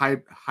of their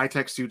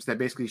high-tech suits that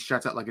basically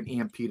shuts out like an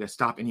EMP to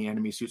stop any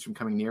enemy suits from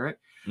coming near it.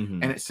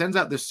 Mhm. And it sends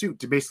out this suit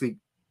to basically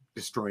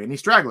destroy any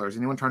stragglers,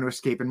 anyone trying to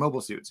escape in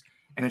mobile suits.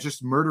 And it's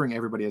just murdering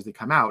everybody as they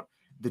come out.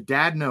 The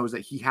dad knows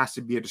that he has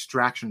to be a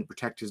distraction to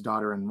protect his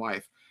daughter and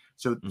wife.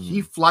 So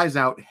he flies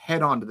out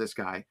head on to this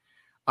guy,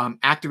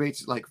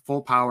 activates like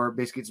full power,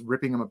 basically it's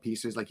ripping him to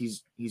pieces, like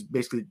he's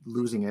basically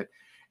losing it.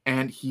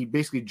 And he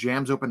basically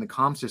jams open the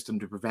comm system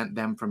to prevent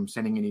them from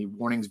sending any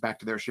warnings back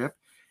to their ship.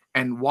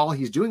 And while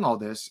he's doing all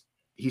this,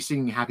 he's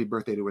singing happy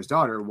birthday to his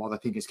daughter while the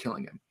thing is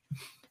killing him.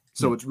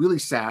 So it's really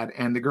sad.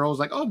 And the girl's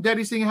like, oh,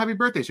 Daddy's singing happy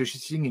birthday. So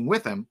she's singing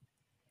with him.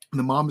 And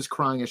the mom is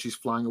crying as she's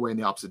flying away in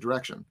the opposite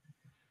direction.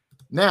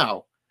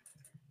 Now,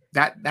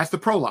 that's the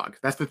prologue.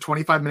 That's the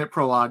 25-minute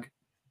prologue.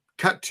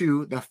 Cut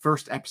to the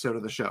first episode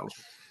of the show.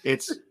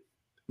 It's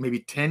maybe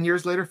 10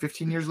 years later,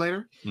 15 years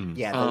later.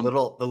 Yeah, the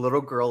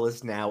little girl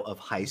is now of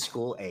high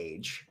school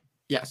age.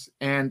 Yes,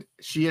 and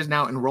she has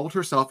now enrolled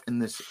herself in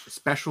this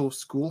special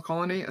school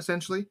colony,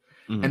 essentially.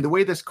 And the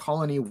way this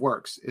colony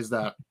works is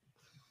that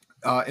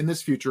in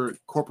this future,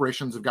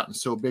 corporations have gotten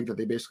so big that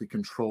they basically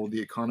control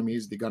the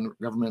economies, the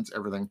governments,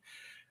 everything.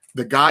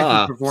 The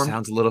guy who performed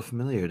sounds a little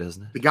familiar,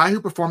 doesn't it? The guy who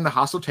performed the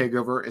hostile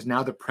takeover is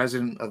now the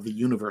president of the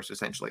universe,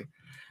 essentially.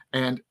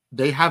 And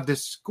they have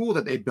this school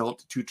that they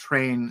built to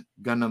train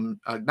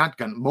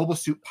mobile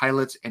suit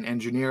pilots and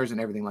engineers and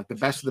everything. Like the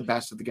best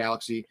of the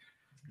galaxy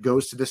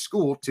goes to this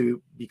school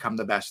to become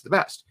the best of the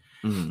best.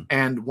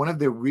 And one of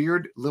the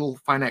weird little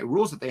finite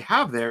rules that they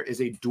have there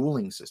is a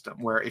dueling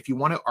system where if you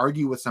want to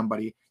argue with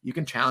somebody, you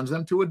can challenge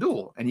them to a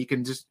duel and you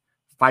can just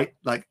fight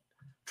like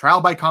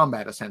trial by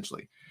combat,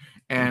 essentially.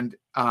 And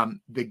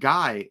the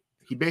guy,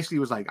 he basically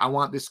was like, I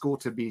want this school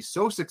to be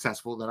so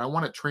successful that I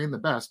want to train the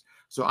best.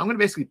 So I'm going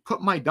to basically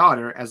put my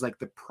daughter as like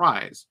the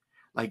prize.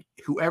 Like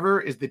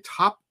whoever is the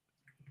top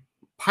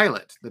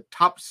pilot, the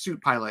top suit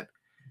pilot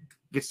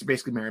gets to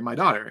basically marry my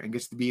daughter and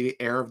gets to be the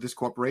heir of this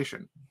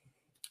corporation.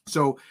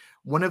 So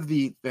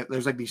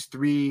there's like these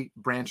three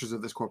branches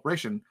of this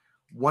corporation.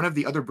 One of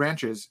the other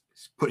branches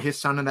put his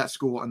son in that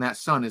school, and that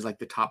son is like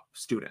the top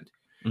student.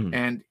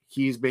 And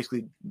he's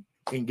basically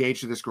engaged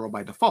to this girl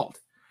by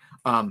default.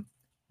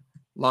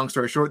 Long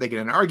story short, they get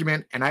in an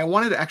argument, and I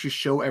wanted to actually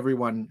show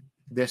everyone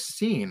this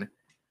scene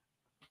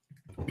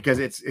because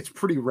it's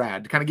pretty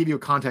rad to kind of give you a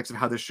context of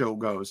how this show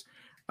goes.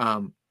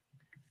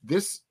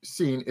 This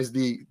scene is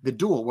the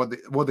duel.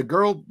 Well, the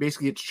girl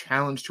basically gets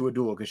challenged to a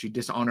duel because she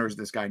dishonors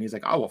this guy, and he's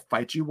like, "I will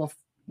fight you.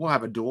 We'll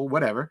have a duel,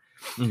 whatever."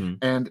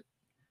 And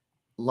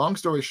long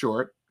story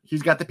short,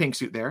 he's got the pink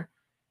suit there,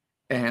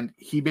 and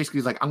he basically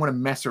is like, "I'm going to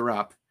mess her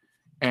up,"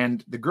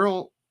 and the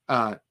girl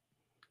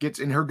gets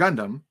in her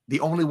Gundam,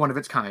 the only one of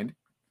its kind,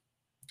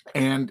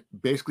 and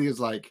basically is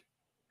like,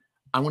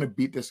 "I'm going to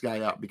beat this guy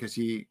up because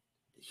he's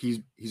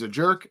a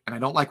jerk, and I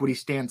don't like what he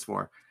stands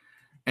for."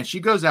 And she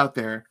goes out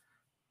there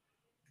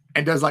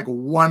and does like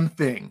one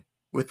thing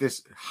with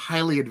this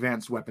highly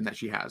advanced weapon that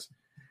she has.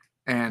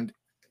 And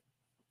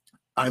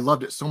I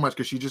loved it so much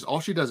because all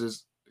she does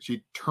is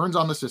she turns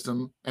on the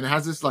system, and it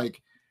has this like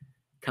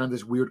kind of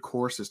this weird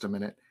core system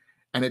in it.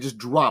 And it just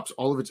drops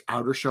all of its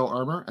outer shell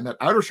armor. And that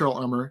outer shell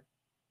armor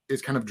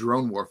is kind of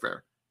drone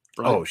warfare.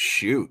 Right? Oh,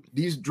 shoot.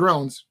 These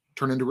drones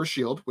turn into a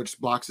shield, which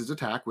blocks his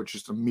attack, which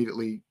just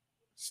immediately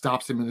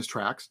stops him in his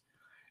tracks.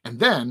 And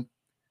then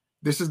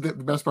this is the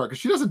best part because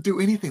she doesn't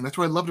do anything. That's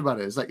what I loved about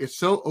it. It's like it's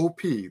so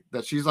OP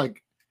that she's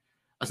like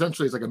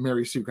essentially it's like a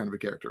Mary Sue kind of a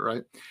character,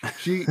 right?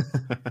 He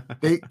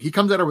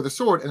comes at her with a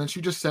sword, and then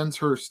she just sends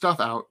her stuff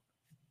out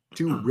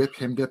to rip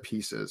him to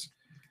pieces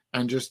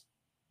and just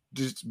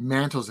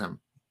mantles him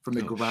from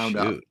the ground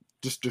up,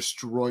 just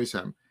destroys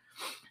him.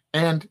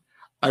 And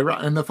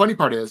the funny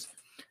part is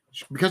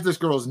because this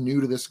girl is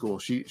new to this school,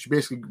 she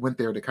basically went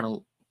there to kind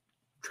of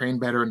train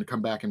better and to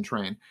come back and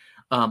train.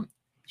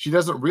 She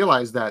doesn't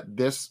realize that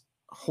this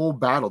whole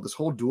battle, this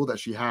whole duel that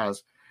she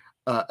has,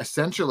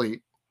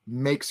 essentially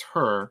makes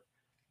her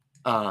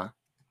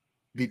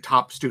the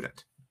top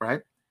student,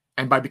 right?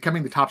 And by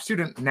becoming the top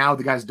student, now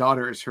the guy's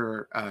daughter is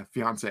her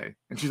fiance.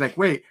 And she's like,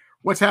 wait,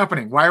 what's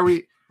happening?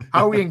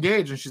 How are we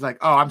engaged? And she's like,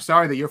 oh, I'm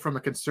sorry that you're from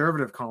a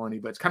conservative colony,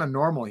 but it's kind of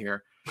normal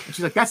here. And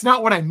she's like, that's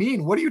not what I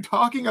mean. What are you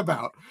talking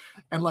about?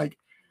 And like,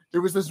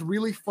 there was this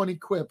really funny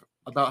quip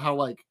about how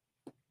like,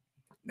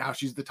 now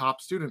she's the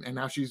top student and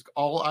now she's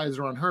all eyes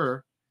are on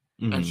her.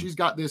 And she's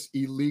got this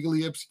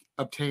illegally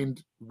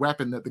obtained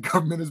weapon that the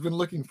government has been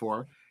looking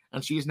for.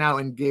 And she is now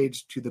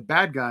engaged to the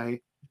bad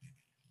guy,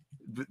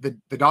 the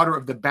daughter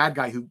of the bad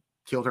guy who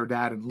killed her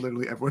dad and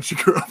literally everyone she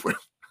grew up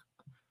with.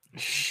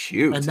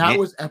 Shoot. And that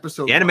was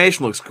episode The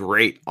animation looks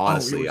great,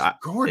 honestly. Oh, it was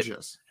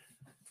gorgeous.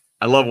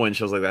 I love when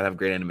shows like that have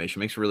great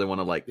animation. Makes me really want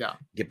to like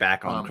get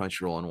back on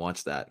Crunchyroll and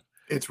watch that.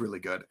 It's really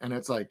good. And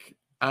it's like,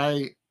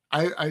 I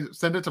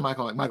send it to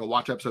Michael, like, Michael,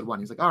 watch episode 1.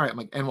 He's like, all right. I'm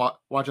like, and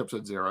watch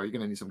episode 0. You're going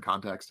to need some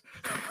context.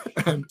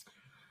 And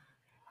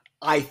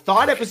I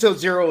thought episode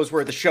 0 was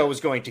where the show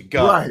was going to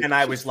go. Right. And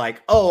I was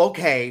like, oh,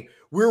 okay.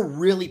 We're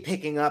really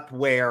picking up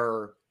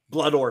where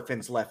Blood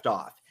Orphans left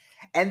off.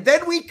 And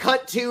then we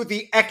cut to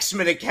the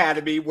X-Men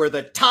Academy where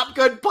the Top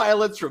Gun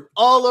pilots from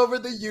all over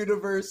the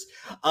universe,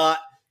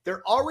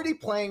 they're already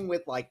playing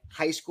with like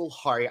high school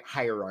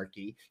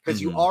hierarchy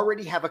because you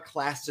already have a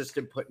class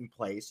system put in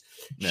place.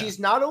 Yeah. She's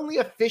not only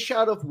a fish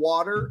out of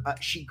water,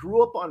 she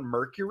grew up on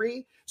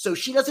Mercury, so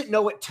she doesn't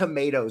know what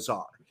tomatoes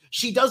are.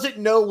 She doesn't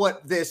know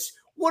what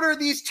are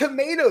these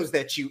tomatoes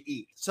that you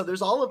eat? So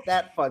there's all of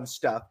that fun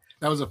stuff.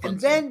 That was a fun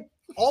scene. Then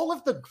all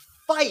of the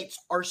fights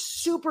are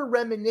super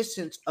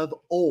reminiscent of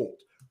old.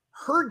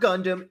 Her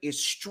Gundam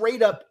is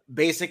straight up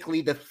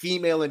basically the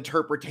female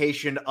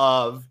interpretation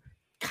of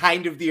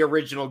kind of the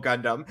original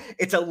Gundam.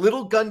 It's a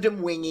little Gundam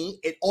wingy.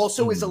 It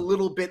also is a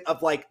little bit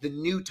of like the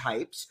new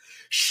types.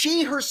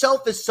 She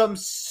herself is some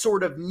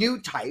sort of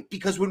new type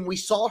because when we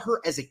saw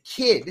her as a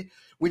kid,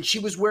 when she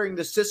was wearing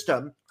the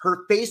system,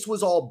 her face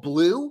was all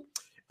blue,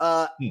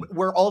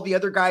 where all the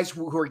other guys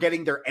who are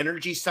getting their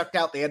energy sucked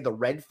out, they had the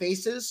red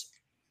faces.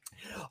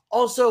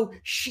 Also,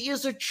 she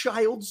is a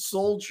child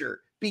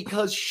soldier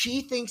because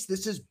she thinks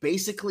this is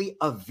basically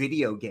a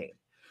video game.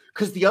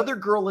 Because the other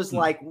girl is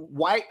like,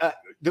 why?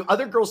 The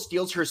other girl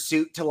steals her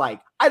suit to like,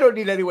 I don't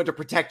need anyone to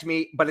protect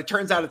me. But it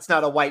turns out it's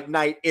not a white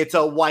knight. It's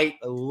a white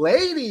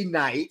lady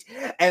knight.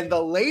 And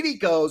the lady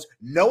goes,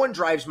 no one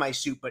drives my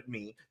suit but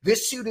me.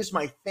 This suit is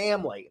my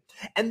family.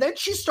 And then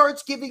she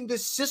starts giving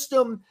this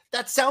system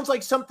that sounds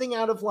like something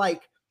out of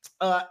like,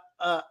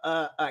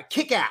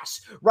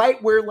 Kick-Ass,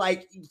 right? Where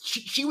like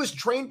she was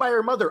trained by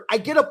her mother. I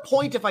get a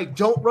point if I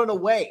don't run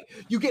away.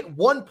 You get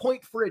 1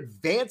 point for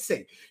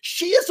advancing.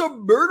 She is a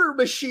murder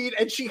machine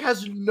and she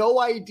has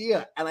no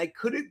idea. And I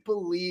couldn't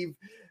believe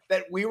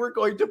that we were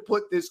going to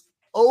put this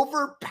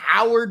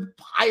overpowered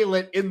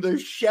pilot in the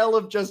shell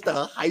of just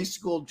a high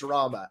school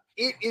drama.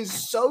 It is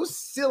so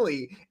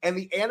silly and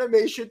the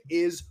animation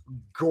is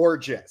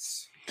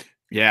gorgeous.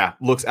 Yeah,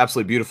 looks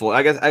absolutely beautiful.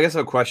 I guess I have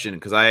a question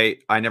because I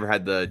never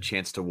had the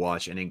chance to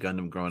watch any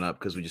Gundam growing up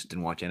because we just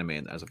didn't watch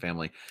anime as a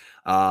family.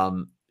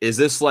 Is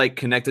this like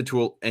connected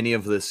to any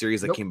of the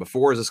series that came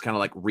before? Is this kind of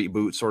like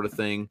reboot sort of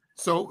thing?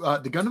 So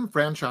the Gundam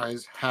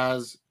franchise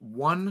has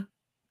one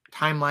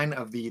timeline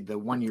of the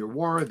 1 year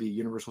war, the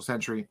Universal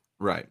Century.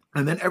 Right.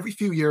 And then every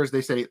few years they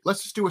say,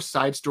 let's just do a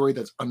side story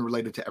that's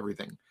unrelated to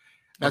everything.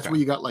 That's where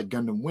you got like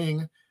Gundam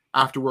Wing,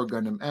 afterward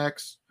Gundam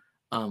X,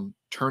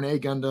 Turn A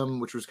Gundam,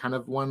 which was kind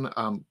of one,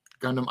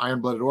 Gundam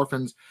Iron-Blooded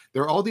Orphans.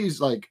 There are all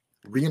these like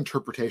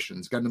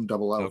reinterpretations. Gundam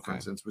Double O, for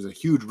instance, was a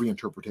huge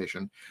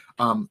reinterpretation.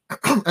 And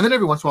then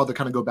every once in a while they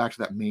kind of go back to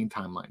that main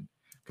timeline.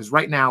 Because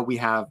right now we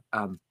have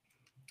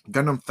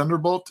Gundam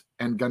Thunderbolt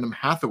and Gundam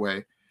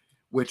Hathaway,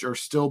 which are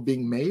still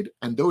being made,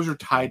 and those are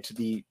tied to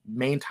the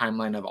main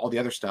timeline of all the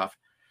other stuff.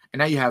 And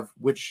now you have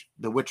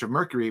the Witch of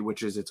Mercury,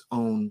 which is its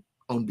own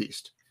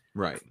beast.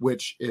 Right.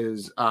 Which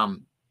is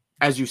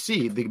as you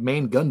see, the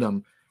main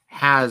Gundam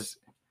has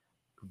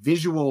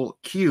visual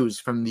cues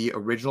from the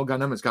original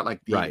Gundam. It's got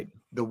like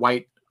the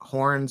white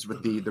horns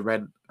with the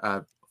red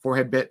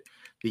forehead bit,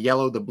 the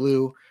yellow, the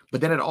blue,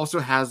 but then it also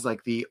has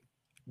like the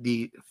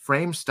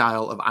frame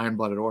style of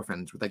Iron-Blooded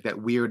Orphans with like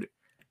that weird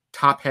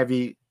top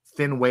heavy,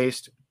 thin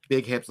waist,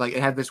 big hips. Like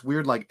it had this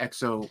weird like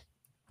exoskeletal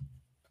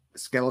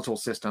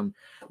system,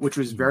 which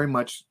was very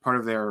much part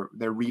of their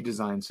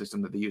redesign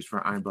system that they used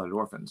for Iron-Blooded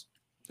Orphans.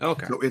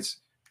 Okay. So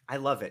I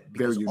love it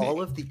because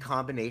all of the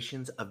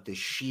combinations of the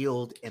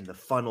shield and the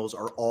funnels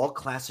are all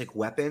classic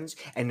weapons.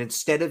 And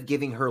instead of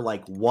giving her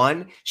like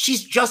one,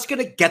 she's just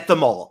going to get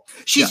them all.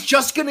 She's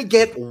just going to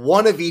get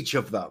one of each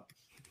of them.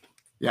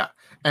 Yeah.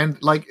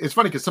 And like, it's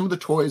funny because some of the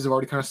toys have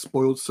already kind of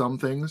spoiled some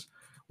things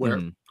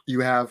where you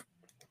have,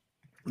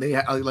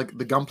 like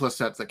the Gunpla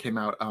sets that came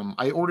out.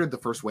 I ordered the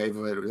first wave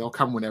of it. They'll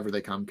come whenever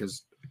they come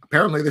because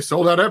apparently they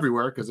sold out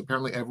everywhere because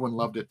apparently everyone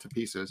loved it to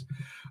pieces.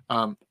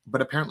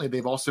 But apparently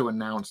they've also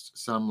announced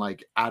some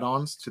like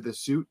add-ons to the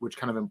suit, which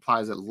kind of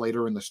implies that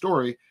later in the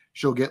story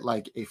she'll get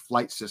like a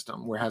flight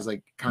system where it has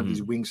like kind of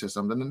these wing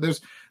systems. And then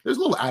there's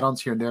little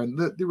add-ons here and there. And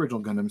the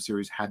original Gundam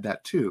series had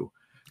that too.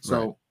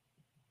 So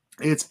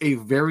it's a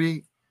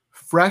very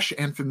fresh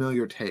and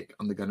familiar take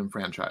on the Gundam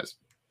franchise.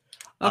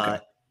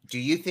 Do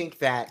you think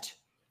that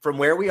from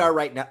where we are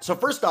right now? So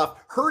first off,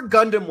 her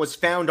Gundam was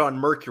found on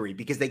Mercury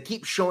because they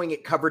keep showing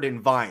it covered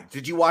in vines.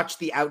 Did you watch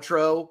the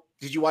outro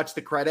Did you watch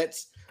the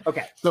credits?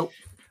 Okay. So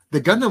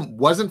the Gundam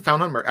wasn't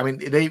found on Merc. I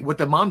mean, what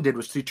the mom did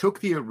was she took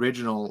the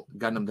original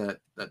Gundam, the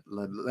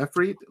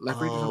Lefrit,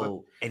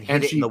 and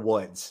hid it in the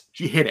woods.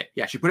 She hid it.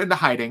 Yeah, she put it into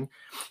hiding.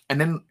 And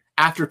then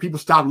after people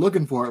stopped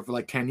looking for it for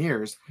like 10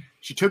 years,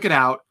 she took it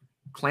out,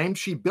 claimed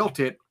she built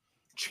it,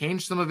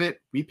 changed some of it,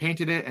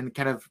 repainted it, and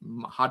kind of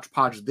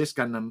hodgepodge this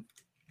Gundam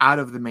out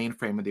of the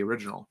mainframe of the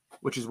original,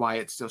 which is why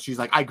it's still, she's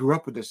like, I grew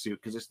up with this suit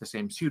because it's the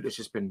same suit. It's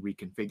just been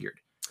reconfigured.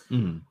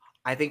 Mm.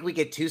 I think we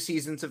get 2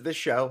 seasons of this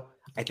show.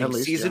 I think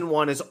season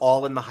 1 is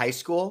all in the high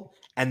school.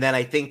 And then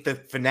I think the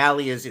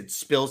finale is it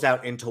spills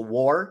out into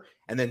war.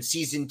 And then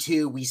season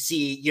 2, we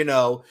see,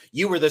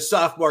 you were the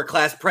sophomore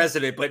class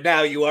president, but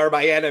now you are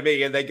my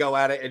enemy. And they go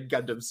at it in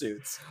Gundam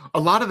suits. A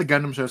lot of the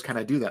Gundam shows kind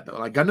of do that, though.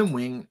 Like Gundam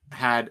Wing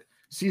had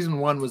season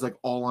 1 was like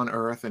all on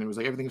Earth and it was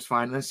like everything was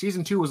fine. And then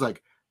season 2 was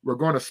like, we're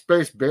going to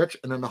space, bitch.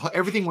 And then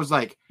everything was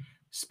like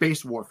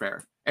space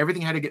warfare.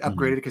 Everything had to get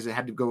upgraded because it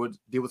had to go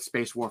deal with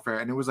space warfare.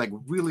 And it was like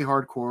really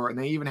hardcore. And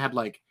they even had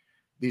like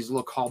these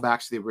little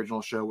callbacks to the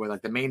original show where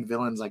like the main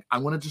villain's like, I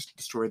want to just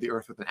destroy the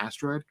Earth with an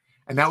asteroid.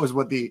 And that was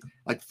what the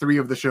like 3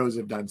 of the shows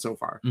have done so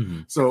far.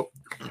 Mm-hmm. So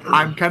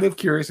I'm kind of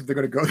curious if they're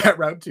going to go that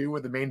route too,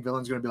 where the main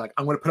villain's going to be like,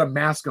 I'm going to put a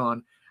mask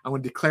on. I'm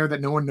going to declare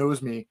that no one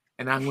knows me.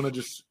 And I'm going to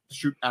just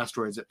shoot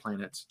asteroids at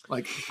planets.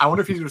 Like, I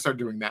wonder if he's going to start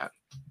doing that.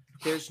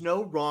 There's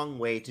no wrong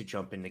way to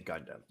jump into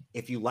Gundam.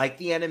 If you like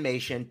the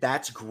animation,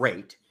 that's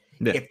great.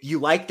 Yeah. If you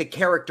like the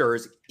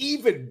characters,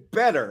 even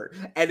better.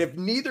 And if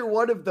neither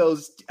one of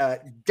those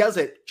does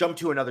it, jump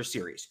to another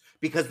series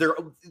because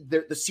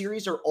the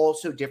series are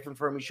also different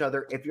from each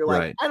other. If you're like,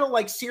 right. I don't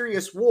like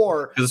serious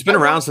war. Because it's been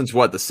around since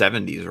what, the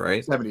 70s,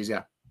 right? 70s,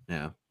 yeah.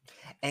 Yeah.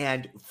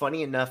 And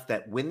funny enough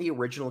that when the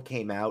original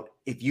came out,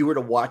 if you were to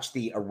watch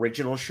the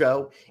original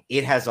show,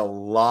 it has a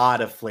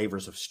lot of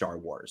flavors of Star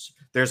Wars.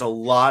 There's a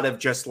lot of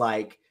just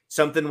like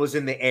something was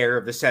in the air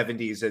of the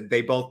 70s and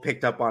they both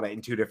picked up on it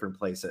in 2 different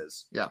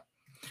places. Yeah.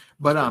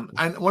 But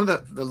and one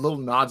of the little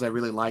nods I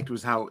really liked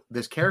was how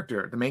this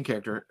character, the main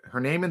character, her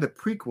name in the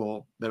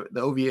prequel, the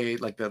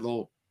OVA, like the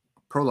little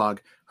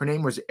prologue, her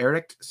name was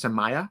Eric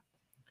Samaya.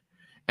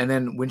 And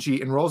then when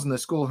she enrolls in the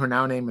school, her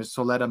now name is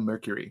Soleta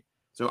Mercury.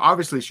 So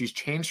obviously she's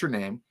changed her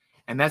name.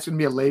 And that's going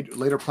to be a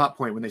later plot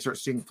point when they start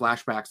seeing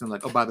flashbacks and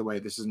like, oh, by the way,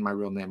 this isn't my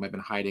real name. I've been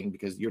hiding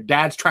because your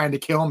dad's trying to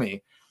kill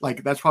me.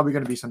 Like, that's probably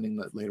going to be something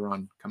that later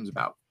on comes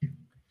about.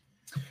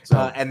 So,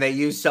 and they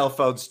use cell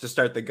phones to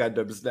start the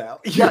Gundams now.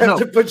 You have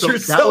to put your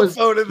cell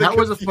phone in the That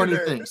was a funny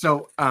thing.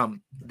 So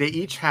they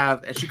each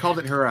have, and she called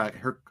it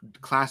her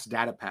class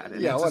data pad.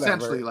 And it's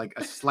essentially like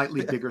a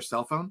slightly bigger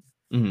cell phone.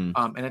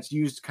 Mm-hmm. And it's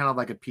used kind of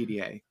like a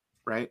PDA,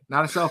 right?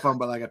 Not a cell phone,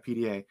 but like a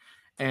PDA.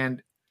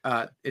 And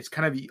it's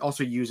kind of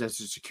also used as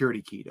a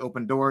security key to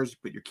open doors,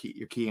 put your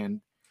key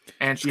in.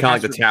 And she kind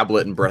of like the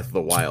tablet in Breath of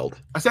the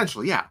Wild.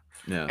 Essentially, yeah.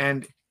 Yeah.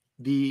 And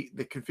the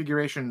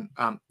configuration,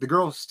 the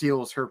girl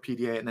steals her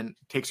PDA and then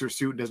takes her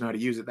suit and doesn't know how to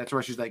use it. That's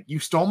why she's like, you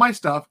stole my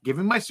stuff, give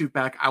me my suit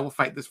back, I will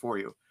fight this for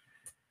you.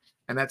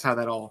 And that's how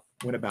that all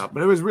went about.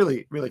 But it was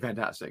really, really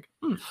fantastic.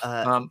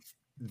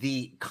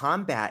 The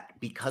combat,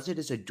 because it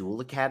is a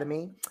dual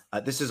academy,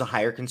 this is a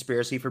higher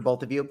conspiracy for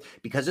both of you.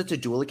 Because it's a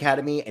dual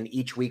academy, and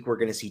each week we're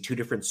going to see 2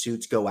 different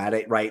suits go at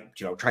it, right?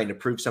 Trying to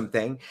prove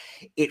something.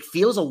 It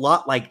feels a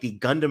lot like the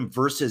Gundam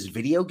versus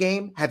video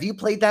game. Have you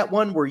played that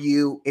one where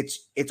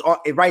it's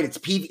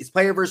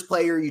player versus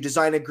player? You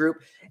design a group.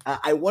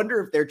 I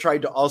wonder if they're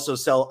trying to also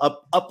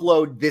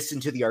upload this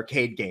into the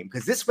arcade game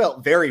because this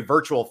felt very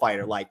Virtual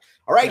Fighter like.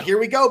 All right, Here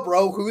we go,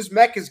 bro. Whose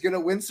mech is going to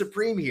win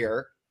supreme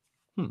here?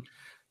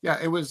 Yeah,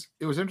 it was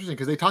interesting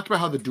because they talked about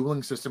how the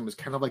dueling system was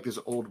kind of like this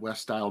old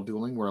West style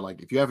dueling where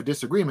like if you have a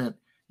disagreement,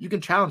 you can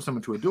challenge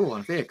someone to a duel,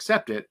 and if they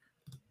accept it,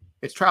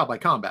 it's trial by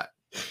combat.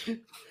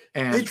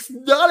 And it's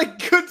not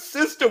a good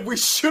system. We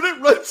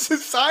shouldn't run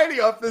society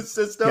off this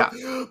system,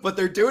 but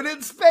they're doing it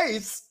in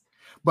space.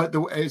 But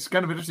it's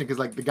kind of interesting because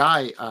like the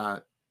guy,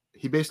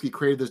 he basically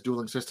created this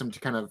dueling system to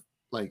kind of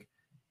like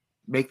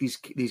make these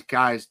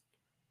guys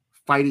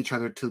fight each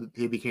other till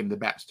they became the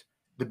best.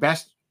 The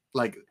best,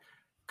 like.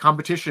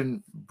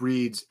 Competition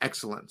breeds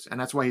excellence. And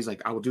that's why he's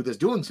like, I will do this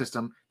dueling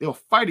system. They'll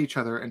fight each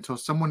other until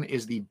someone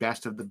is the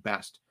best of the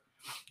best.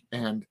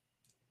 And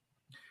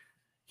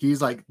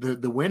he's like, the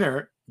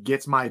winner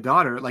gets my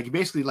daughter. Like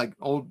basically like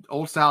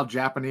old style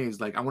Japanese.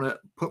 Like I want to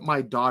put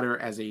my daughter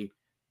as a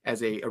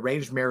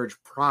arranged marriage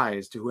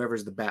prize to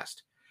whoever's the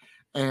best.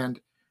 And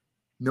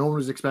no one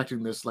was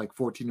expecting this like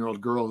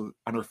 14-year-old girl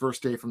on her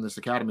first day from this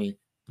academy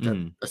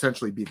to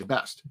essentially be the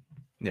best.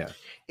 Yeah.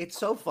 It's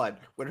so fun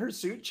when her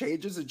suit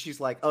changes and she's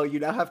like, oh, you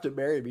now have to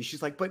marry me.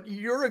 She's like, but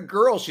you're a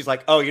girl. She's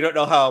like, oh, you don't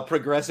know how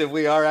progressive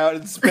we are out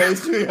in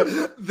space.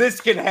 This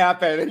can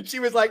happen. And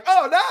she was like,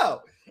 oh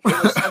no.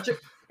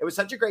 It was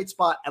such a great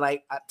spot. And I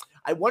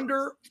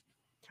wonder,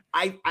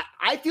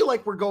 I feel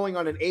like we're going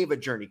on an Ava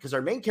journey because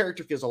our main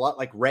character feels a lot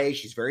like Rey.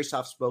 She's very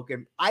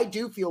soft-spoken. I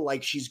do feel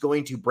like she's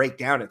going to break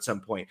down at some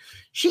point.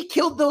 She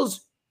killed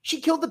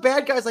the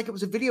bad guys like it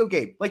was a video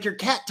game, like your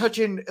cat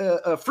touching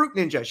a fruit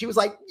ninja. She was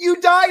like, you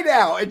die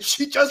now. And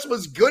she just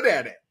was good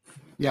at it.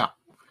 Yeah.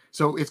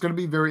 So it's going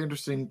to be very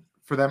interesting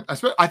for them.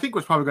 I think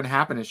what's probably going to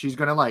happen is she's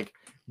going to like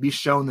be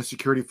shown the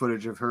security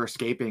footage of her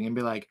escaping and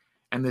be like,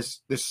 and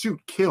this suit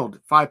killed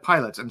 5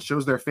 pilots, and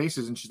shows their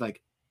faces, and she's like,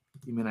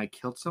 "You mean I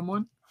killed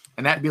someone?"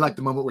 And that'd be like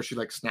the moment where she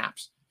like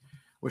snaps,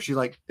 where she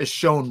like is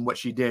shown what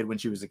she did when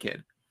she was a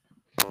kid.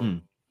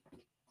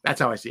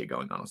 That's how I see it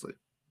going, honestly.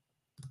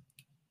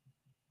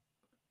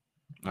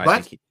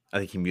 I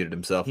think he muted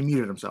himself. He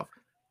muted himself.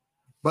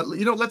 But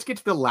let's get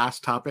to the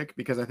last topic,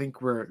 because I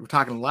think we're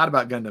talking a lot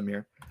about Gundam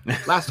here.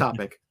 Last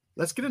topic.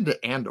 Let's get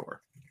into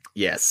Andor.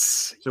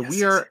 Yes. So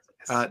we are.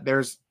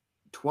 There's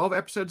 12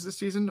 episodes this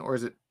season, or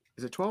is it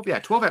 12? Yeah,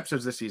 12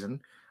 episodes this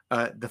season.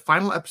 The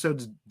final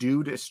episode's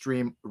due to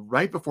stream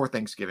right before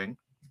Thanksgiving.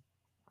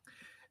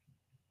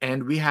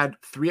 And we had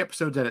 3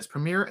 episodes at its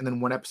premiere, and then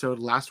 1 episode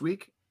last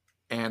week.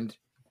 And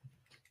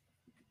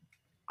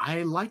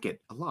I like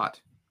it a lot.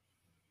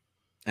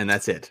 And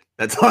that's it.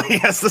 That's all he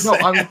has to say.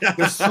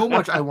 There's so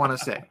much I want to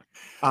say.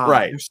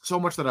 Right. There's so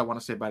much that I want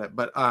to say about it.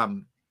 But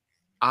I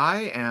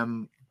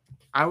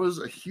was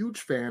a huge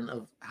fan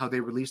of how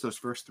they released those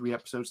first 3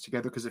 episodes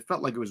together, because it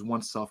felt like it was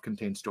one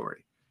self-contained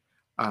story.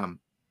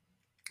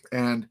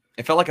 And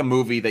it felt like a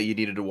movie that you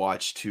needed to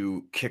watch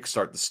to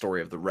kickstart the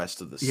story of the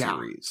rest of the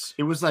series.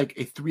 It was like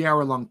a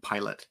 3-hour-long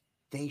pilot.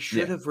 They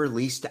should have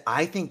released,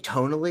 I think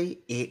tonally,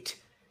 it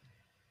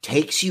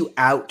takes you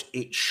out.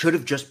 It should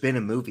have just been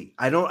a movie.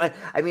 I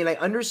mean, I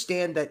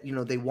understand that,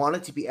 they want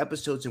it to be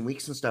episodes and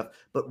weeks and stuff,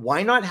 but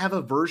why not have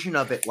a version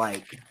of it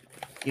like,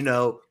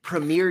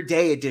 premiere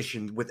day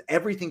edition with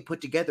everything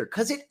put together?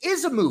 Because it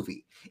is a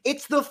movie.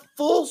 It's the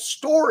full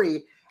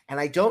story. And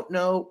I don't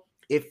know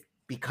if,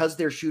 because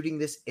they're shooting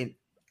this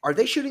are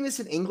they shooting this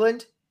in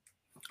England?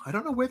 I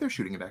don't know where they're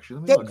shooting it,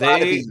 actually.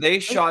 They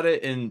shot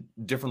it in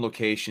different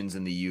locations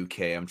in the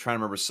UK. I'm trying to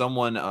remember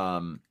someone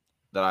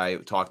that I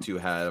talked to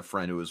had a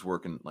friend who was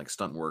working like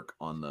stunt work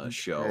on the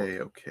show.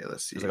 Okay,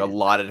 let's see. There's like a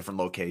lot of different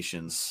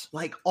locations.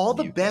 Like all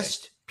the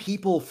best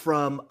people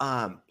from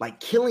like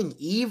Killing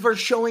Eve are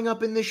showing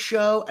up in this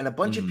show, and a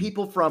bunch of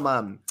people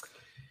from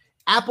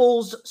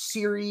Apple's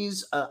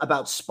series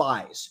about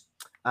spies.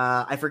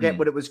 I forget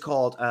what it was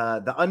called.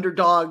 The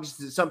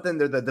Underdogs, something.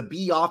 They're the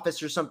B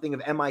Office or something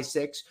of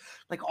MI6.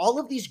 Like all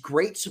of these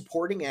great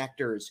supporting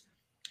actors.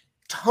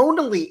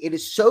 Tonally, it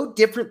is so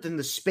different than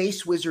the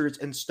Space Wizards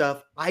and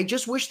stuff. I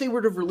just wish they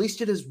would have released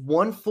it as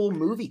one full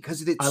movie,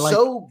 because it's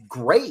so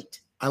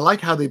great. I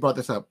like how they brought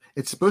this up.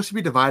 It's supposed to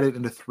be divided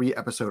into 3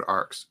 episode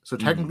arcs. So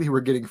technically we're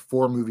getting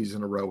 4 movies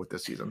in a row with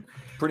this season.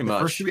 Pretty much.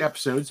 The first 3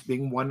 episodes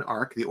being one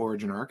arc, the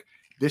origin arc.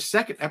 This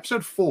second,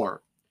 episode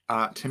 4,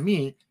 to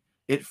me,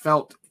 it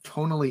felt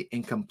tonally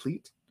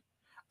incomplete.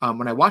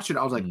 When I watched it,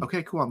 I was like,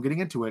 okay, cool, I'm getting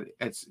into it.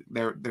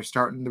 They're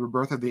starting the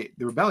rebirth of the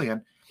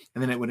rebellion.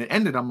 And then when it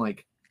ended, I'm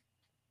like,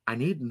 I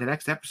need the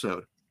next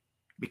episode,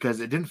 because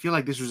it didn't feel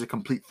like this was a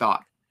complete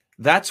thought.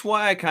 That's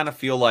why I kind of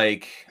feel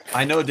like,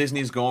 I know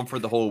Disney's going for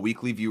the whole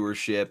weekly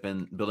viewership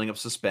and building up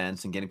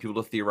suspense and getting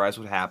people to theorize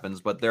what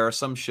happens, but there are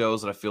some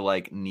shows that I feel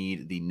like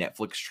need the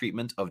Netflix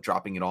treatment of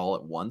dropping it all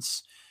at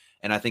once.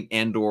 And I think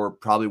Andor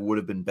probably would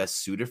have been best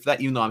suited for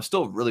that, even though I'm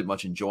still really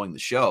much enjoying the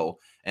show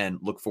and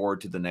look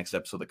forward to the next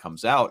episode that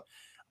comes out.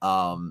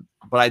 But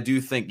I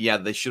do think,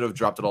 they should have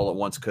dropped it all at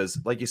once, because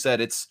like you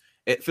said,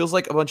 it feels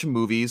like a bunch of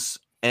movies.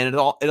 And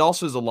it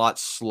also is a lot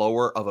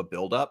slower of a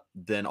buildup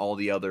than all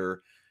the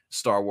other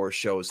Star Wars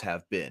shows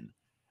have been.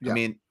 Yeah. I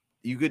mean,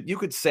 you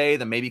could say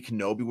that maybe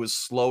Kenobi was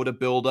slow to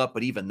build up,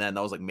 but even then,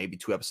 that was like maybe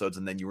 2 episodes,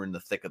 and then you were in the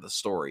thick of the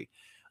story.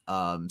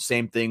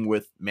 Same thing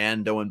with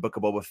Mando and Book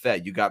of Boba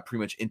Fett. You got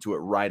pretty much into it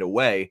right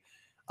away.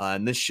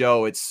 In this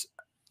show,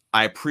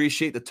 I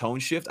appreciate the tone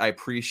shift. I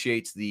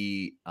appreciate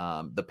the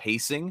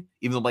pacing,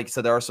 even though, like you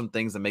said, there are some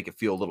things that make it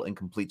feel a little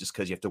incomplete just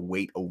because you have to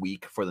wait a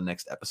week for the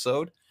next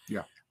episode.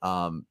 Yeah.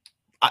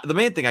 The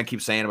main thing I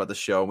keep saying about the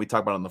show, and we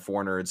talked about it on the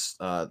 4 Nerds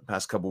the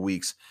past couple of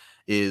weeks,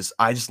 is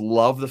I just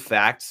love the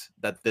fact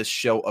that this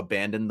show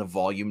abandoned the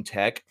volume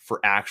tech for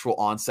actual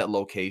on-set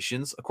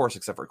locations. Of course,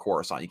 except for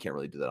Coruscant, you can't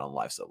really do that on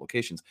live set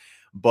locations.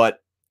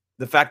 But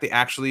the fact they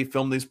actually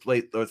filmed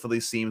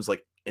these scenes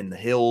like in the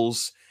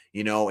hills,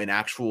 in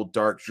actual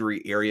dark,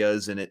 dreary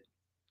areas, and it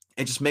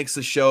just makes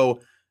the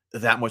show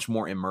that much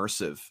more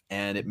immersive,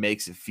 and it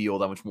makes it feel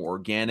that much more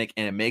organic,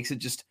 and it makes it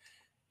just,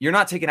 you're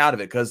not taken out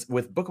of it, because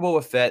with Book of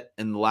Boba Fett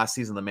and the last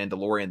season of The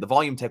Mandalorian, the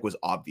volume tech was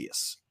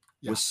obvious.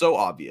 It was so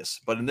obvious.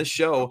 But in this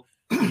show,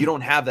 you don't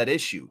have that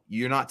issue.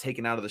 You're not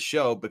taken out of the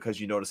show because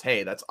you notice,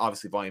 hey, that's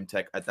obviously volume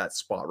tech at that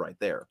spot right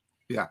there.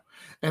 Yeah.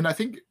 And I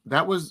think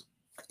that was,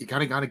 you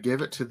kind of got to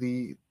give it to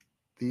the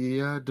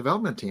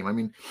development team. I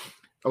mean,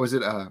 was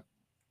it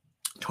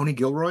Tony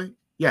Gilroy?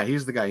 Yeah,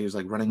 he's the guy who's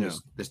like running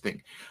this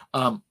thing.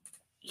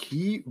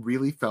 He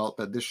really felt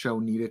that this show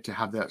needed to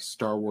have that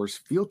Star Wars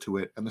feel to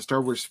it. And the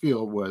Star Wars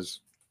feel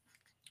was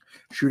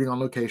shooting on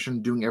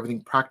location, doing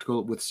everything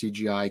practical with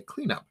CGI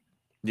cleanup.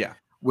 Yeah.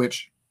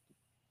 Which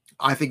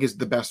I think is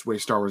the best way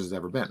Star Wars has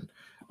ever been.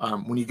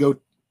 When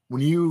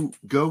you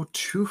go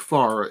too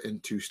far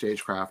into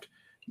stagecraft,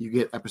 you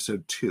get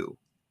episode 2.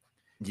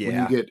 Yeah.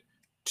 When you get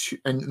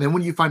and then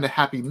when you find a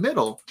happy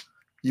middle,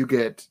 you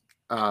get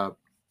The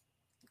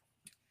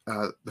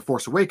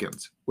Force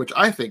Awakens, which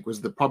I think was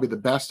probably the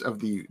best of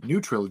the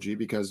new trilogy,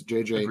 because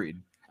JJ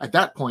Agreed. at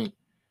that point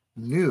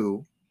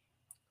knew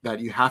that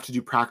you have to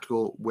do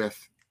practical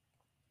with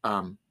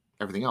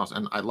everything else.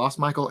 And I lost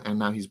Michael, and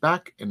now he's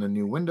back in a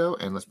new window,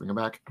 and let's bring him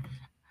back.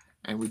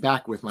 And we're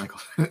back with Michael.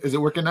 Is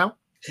it working now?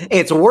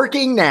 It's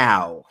working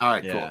now. All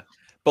right, Yeah. cool.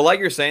 But like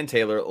you're saying,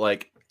 Taylor,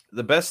 like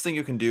the best thing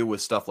you can do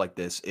with stuff like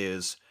this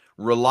is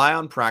rely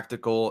on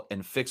practical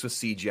and fix with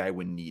CGI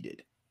when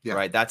needed. Yeah.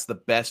 Right. That's the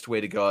best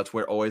way to go. That's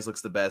where it always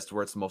looks the best,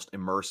 where it's the most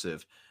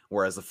immersive.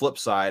 Whereas the flip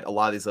side, a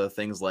lot of these other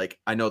things, like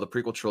I know the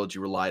prequel trilogy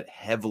relied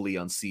heavily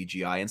on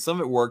CGI, and some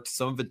of it worked,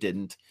 some of it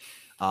didn't.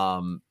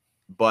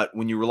 But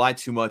when you rely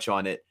too much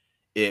on it,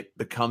 it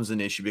becomes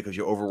an issue because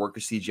you overwork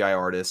your CGI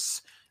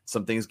artists.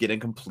 Some things get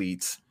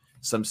incomplete.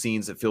 Some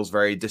scenes, it feels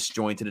very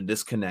disjointed and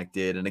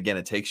disconnected. And again,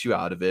 it takes you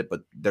out of it,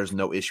 but there's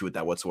no issue with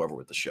that whatsoever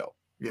with the show,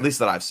 at least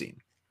that I've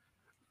seen.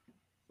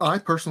 I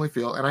personally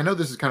feel, and I know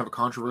this is kind of a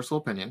controversial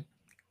opinion,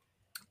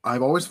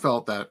 I've always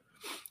felt that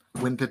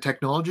when the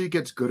technology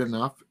gets good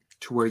enough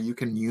to where you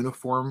can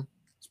uniform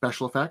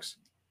special effects,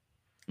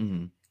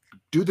 do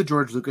the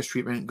George Lucas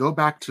treatment, go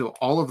back to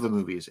all of the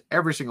movies,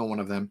 every single one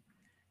of them,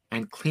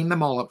 and clean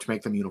them all up to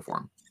make them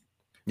uniform.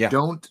 Yeah.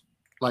 Don't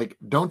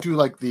do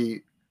like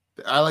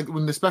I like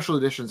when the special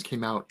editions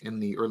came out in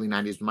the early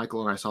 90s,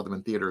 Michael and I saw them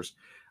in theaters.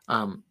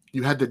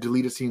 You had the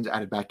deleted scenes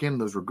added back in.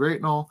 Those were great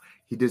and all.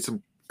 He did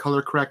some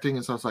color correcting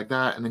and stuff like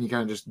that. And then he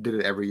kind of just did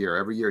it every year.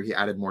 Every year he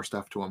added more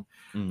stuff to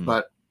them.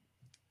 But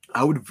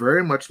I would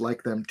very much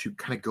like them to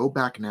kind of go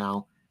back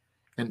now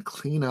and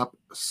clean up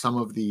some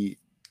of the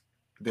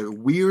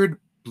weird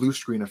blue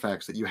screen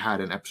effects that you had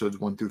in episodes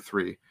 1 through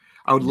 3.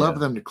 I would love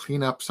them to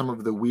clean up some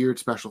of the weird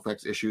special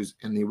effects issues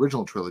in the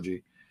original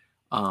trilogy.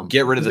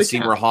 Get rid of the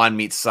scene where Han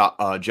meets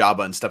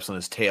Jabba and steps on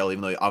his tail,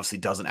 even though he obviously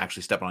doesn't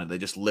actually step on it. They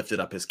just lifted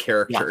up his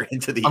character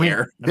into the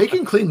air. They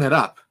can clean that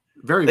up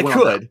very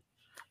well. They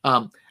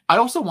could. I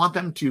also want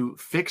them to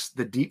fix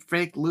the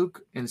deepfake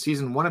Luke in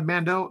season 1 of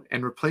Mando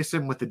and replace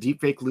him with the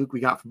deepfake Luke we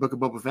got for Book of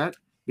Boba Fett,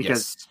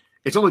 because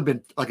it's only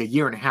been like a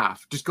year and a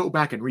half. Just go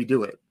back and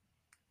redo it.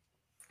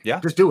 Yeah.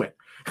 Just do it.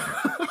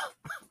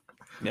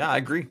 Yeah, I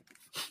agree.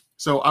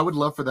 So I would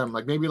love for them,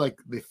 like maybe like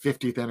the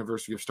 50th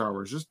anniversary of Star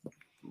Wars, just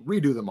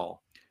redo them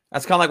all.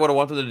 That's kind of like what I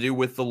wanted to do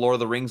with the Lord of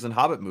the Rings and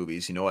Hobbit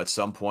movies. You know, at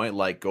some point,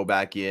 like go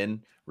back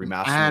in,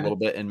 remaster them a little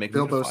bit, and make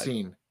Bilbo them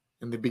scene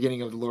in the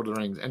beginning of the Lord of the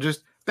Rings, and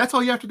just that's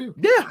all you have to do.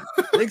 Yeah,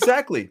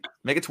 exactly.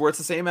 Make it to where it's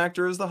the same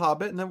actor as the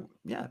Hobbit, and then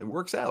it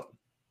works out.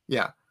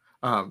 Yeah,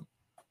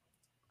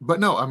 but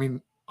no, I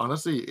mean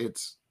honestly,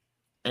 it's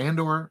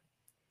Andor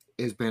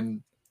has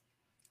been.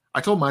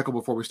 I told Michael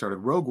before we started,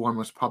 Rogue One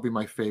was probably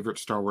my favorite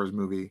Star Wars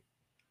movie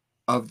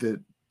of the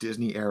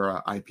Disney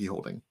era IP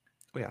holding.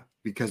 Oh, yeah.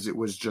 Because it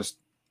was just,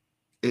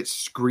 it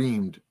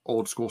screamed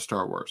old school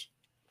Star Wars.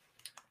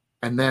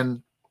 And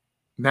then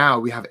now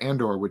we have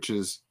Andor, which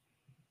is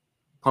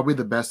probably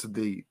the best of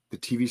the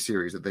TV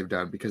series that they've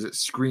done, because it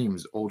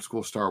screams old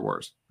school Star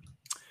Wars.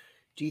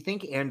 Do you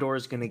think Andor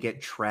is going to get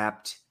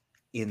trapped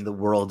in the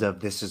world of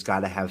this has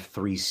got to have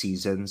 3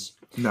 seasons?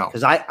 No.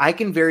 Because I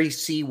can very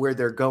see where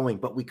they're going,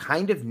 but we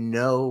kind of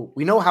know,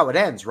 we know how it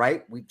ends,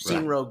 right? We've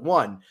seen Rogue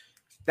One.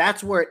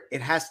 That's where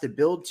it has to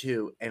build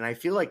to, and I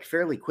feel like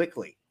fairly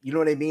quickly. You know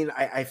what I mean?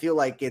 I feel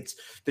like it's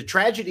the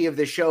tragedy of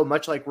this show,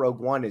 much like Rogue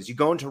One, is you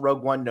go into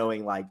Rogue One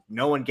knowing like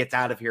no one gets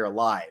out of here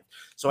alive.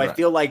 So I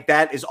feel like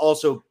that is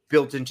also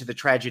built into the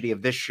tragedy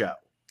of this show.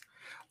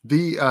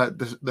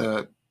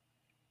 The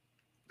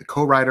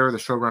co-writer, the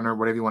showrunner,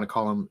 whatever you want to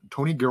call him,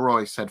 Tony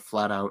Gilroy said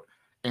flat out,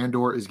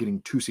 Andor is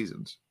getting 2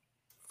 seasons,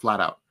 flat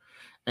out.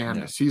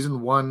 And season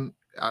 1,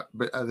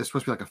 but there's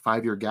supposed to be like a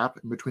 5-year gap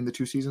in between the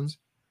 2 seasons.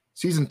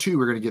 Season 2,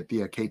 we're going to get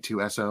the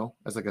K2SO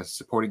as like a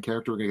supporting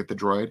character. We're going to get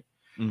the droid.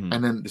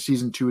 And then the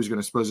season 2 is going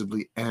to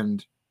supposedly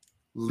end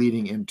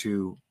leading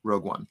into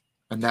Rogue One.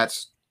 And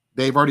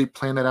they've already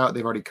planned it out.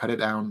 They've already cut it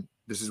down.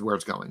 This is where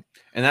it's going.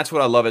 And that's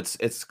what I love.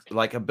 It's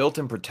like a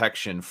built-in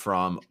protection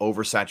from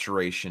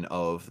oversaturation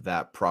of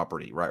that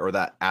property, right? Or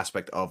that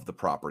aspect of the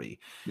property.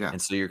 Yeah.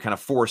 And so you're kind of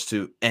forced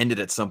to end it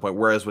at some point.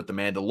 Whereas with the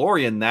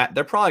Mandalorian, that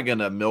they're probably going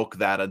to milk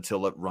that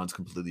until it runs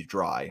completely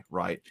dry,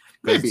 right?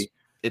 Maybe.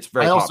 It's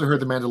very I also popular. heard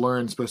the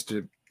Mandalorian is supposed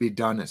to be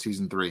done at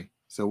season 3.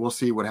 So we'll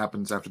see what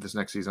happens after this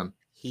next season.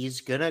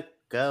 He's going to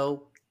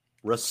go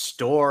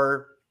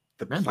restore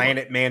the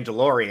planet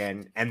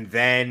Mandalorian, and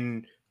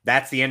then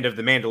that's the end of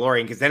the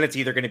Mandalorian, because then it's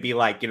either going to be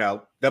like, you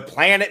know, the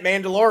Planet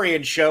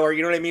Mandalorian show, or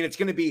you know what I mean? It's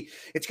going to be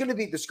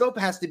the scope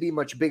has to be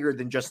much bigger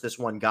than just this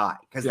one guy,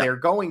 because they're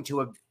going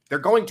to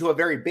a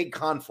very big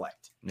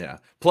conflict. Yeah.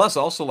 Plus,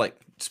 also, like,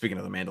 speaking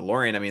of the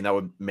Mandalorian, I mean, that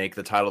would make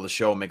the title of the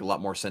show make a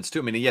lot more sense too.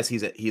 I mean, yes,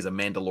 he's a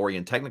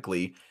Mandalorian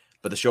technically,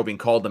 but the show being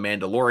called The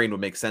Mandalorian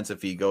would make sense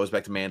if he goes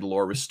back to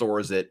Mandalore,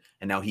 restores it,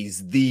 and now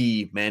he's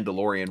the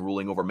Mandalorian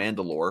ruling over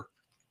Mandalore.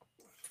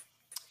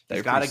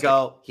 He's got to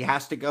go. He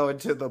has to go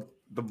into the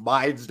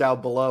mines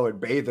down below and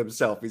bathe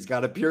himself. He's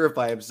got to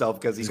purify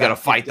himself because he's got to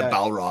fight the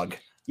Balrog.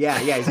 Yeah,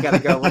 he's got to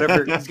go.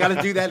 Whatever. He's got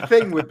to do that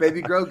thing with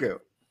Baby Grogu.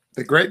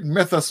 the great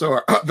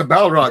mythosaur, the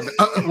Balrog,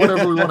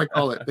 whatever we want to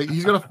call it.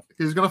 He's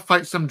gonna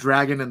fight some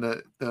dragon in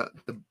the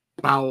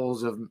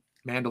bowels of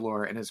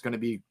Mandalore, and it's gonna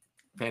be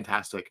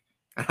fantastic.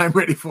 And I'm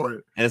ready for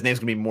it. And his name's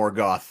gonna be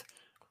Morgoth.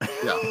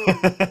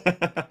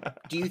 Yeah.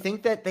 Do you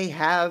think that they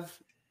have?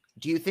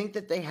 Do you think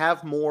that they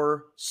have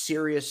more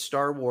serious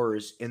Star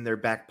Wars in their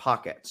back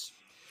pockets?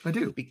 I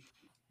do.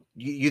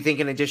 You think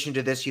in addition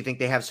to this, you think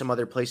they have some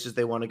other places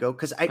they want to go?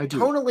 Because I do.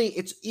 tonally,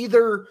 it's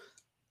either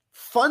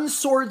fun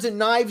swords and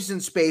knives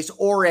in space,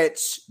 or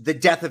it's the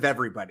death of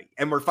everybody,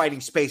 and we're fighting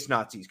space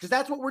Nazis. Because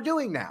that's what we're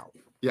doing now.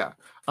 Yeah.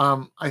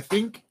 I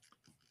think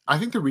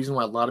the reason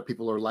why a lot of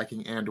people are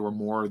liking Andor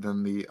more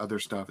than the other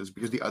stuff is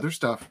because the other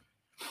stuff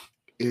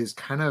is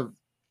kind of,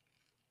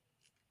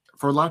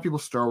 for a lot of people,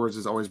 Star Wars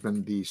has always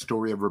been the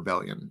story of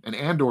rebellion, and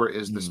Andor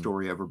is the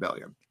story of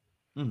rebellion.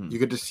 You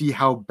get to see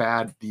how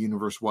bad the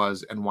universe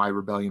was and why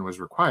rebellion was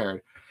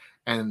required.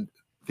 And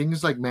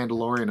things like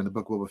Mandalorian and the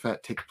Book of Boba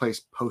Fett take place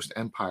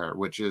post-Empire,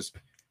 which is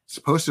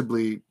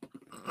supposedly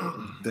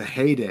the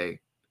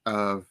heyday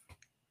of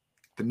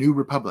the New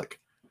Republic,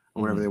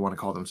 or whatever they want to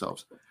call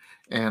themselves.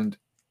 And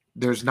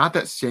there's not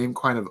that same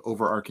kind of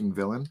overarching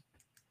villain.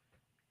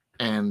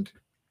 And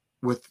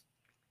with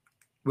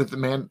the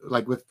man,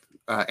 like with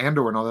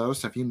Andor and all that other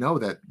stuff, you know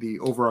that the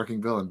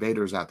overarching villain,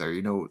 Vader's out there.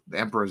 You know, the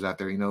Emperor's out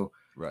there. You know,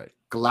 right.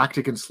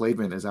 Galactic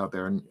enslavement is out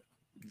there, and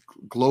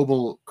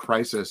global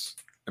crisis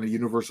on a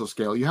universal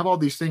scale. You have all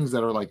these things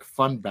that are like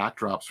fun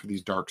backdrops for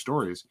these dark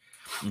stories.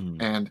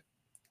 And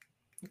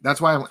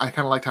that's why I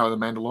kind of liked how the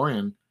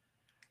Mandalorian,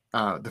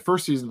 the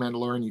first season of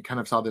Mandalorian, you kind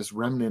of saw this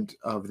remnant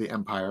of the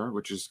Empire,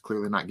 which is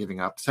clearly not giving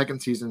up.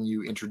 Second season,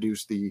 you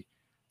introduced the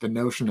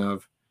notion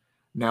of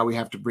now we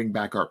have to bring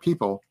back our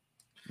people.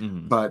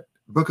 But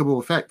Book of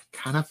Boba Fett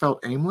kind of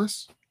felt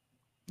aimless.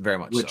 Very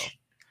much which,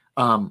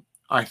 so.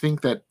 I think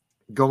that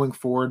going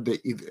forward,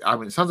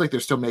 it sounds like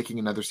they're still making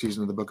another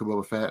season of the Book of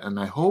Boba Fett, and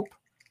I hope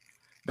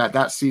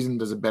that season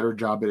does a better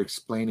job at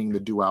explaining the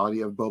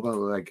duality of Boba.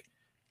 Like,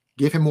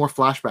 give him more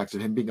flashbacks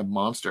of him being a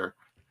monster,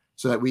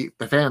 so that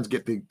the fans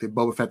get the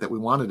Boba Fett that we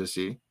wanted to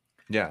see.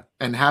 Yeah,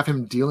 and have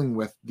him dealing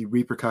with the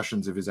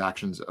repercussions of his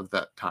actions of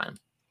that time.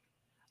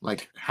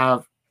 Like,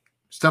 have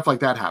stuff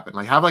like that happen.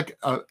 Like, have like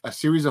a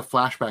series of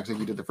flashbacks like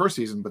you did the first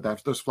season, but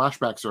those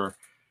flashbacks are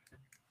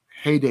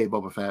heyday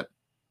Boba Fett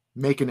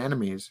making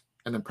enemies.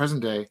 And then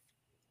present day,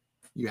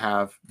 you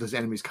have those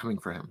enemies coming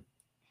for him.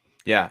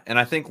 Yeah, and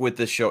I think with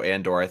this show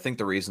Andor, I think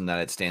the reason that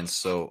it stands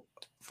so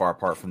far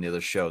apart from the other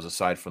shows,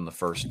 aside from the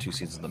first two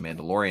seasons of The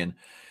Mandalorian,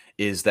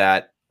 is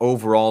that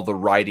overall the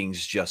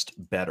writing's just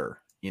better.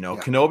 You know,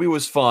 Kenobi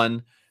was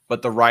fun,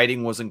 but the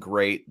writing wasn't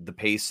great. The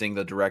pacing,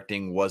 the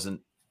directing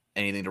wasn't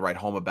anything to write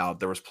home about.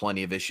 There was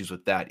plenty of issues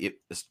with that. It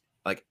was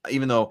like,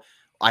 even though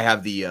I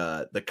have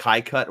the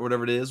Kai cut or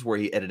whatever it is, where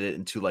he edited it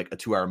into like a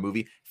 2-hour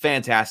movie,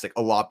 fantastic,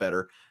 a lot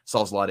better.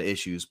 Solves a lot of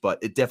issues, but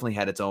it definitely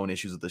had its own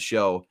issues with the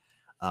show.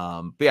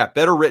 But yeah,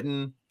 better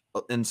written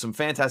and some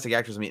fantastic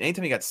actors. I mean,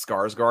 anytime you got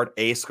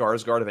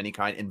Skarsgård of any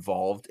kind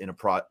involved in a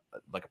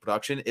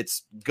production,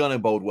 it's gonna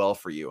bode well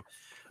for you.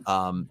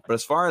 But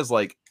as far as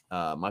like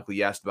Michael,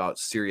 you asked about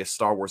serious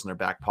Star Wars in their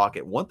back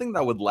pocket. One thing that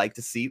I would like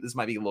to see, this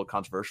might be a little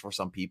controversial for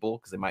some people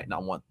because they might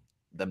not want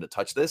them to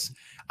touch this.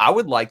 I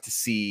would like to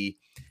see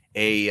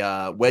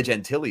a Wedge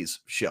Antilles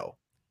show,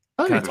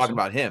 kind of talking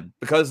about him,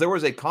 because there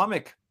was a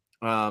comic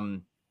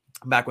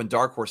back when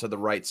Dark Horse had the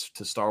rights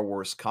to Star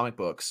Wars comic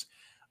books,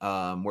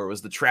 where it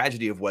was the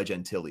tragedy of Wedge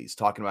Antilles,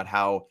 talking about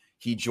how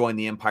he joined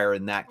the Empire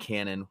in that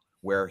canon,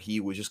 where he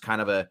was just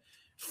kind of a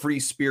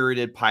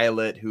free-spirited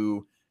pilot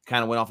who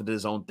kind of went off and did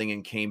his own thing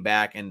and came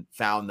back and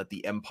found that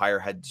the Empire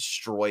had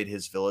destroyed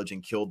his village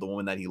and killed the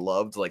woman that he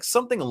loved. Like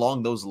something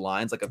along those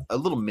lines, like a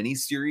little mini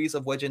series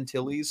of Wedge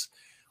Antilles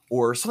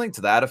or something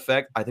to that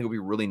effect. I think it would be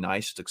really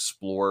nice to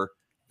explore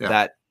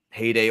that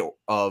heyday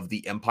of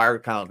the Empire,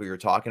 kind of like what you're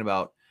talking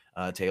about,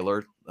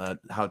 Taylor,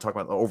 how to talk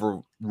about the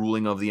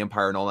overruling of the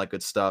Empire and all that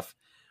good stuff.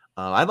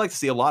 I'd like to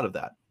see a lot of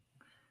that.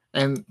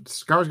 And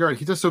Skarsgård,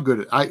 he's just so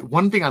good.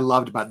 One thing I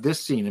loved about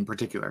this scene in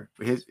particular,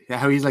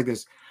 how he's like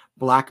this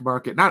black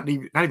market, not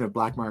even a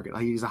black market.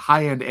 Like he's a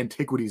high-end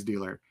antiquities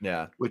dealer.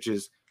 Yeah, which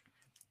is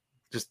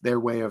just their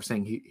way of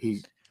saying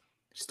he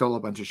stole a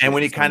bunch of shit. And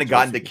when he kind of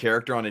got into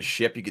character on his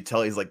ship, you could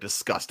tell he's like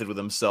disgusted with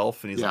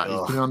himself. And he's like, he's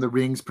putting on the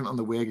rings, putting on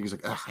the wig. He's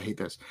like, I hate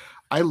this.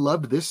 I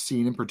loved this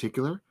scene in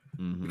particular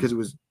because it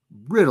was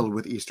riddled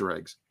with Easter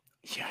eggs.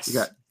 Yes. You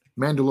got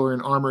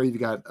Mandalorian armor. You've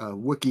got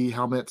Wookiee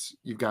helmets.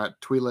 You've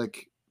got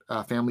Twi'lek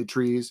family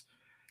trees.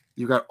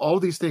 You've got all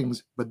these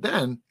things. But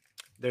then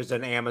there's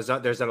an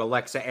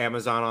Alexa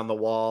Amazon on the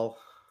wall.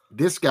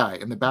 This guy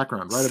in the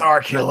background, right?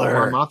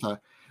 Starkiller Marmotha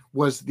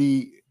was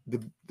the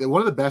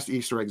one of the best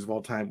Easter eggs of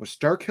all time was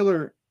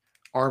Starkiller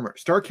armor.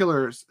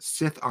 Starkiller's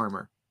Sith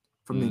armor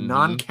from the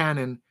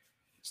non-canon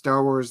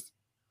Star Wars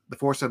The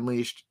Force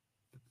Unleashed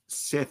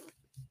Sith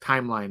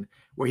timeline,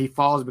 where he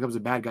falls and becomes a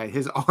bad guy.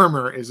 His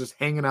armor is just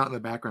hanging out in the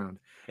background.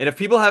 And if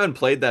people haven't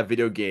played that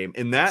video game,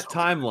 in that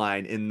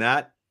timeline, in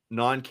that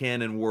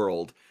non-canon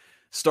world,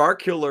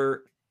 Starkiller,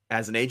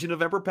 as an agent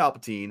of Emperor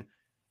Palpatine,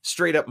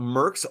 straight up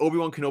murks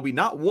Obi-Wan Kenobi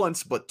not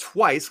once, but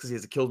twice, because he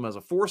has to kill him as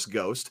a Force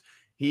ghost.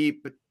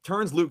 He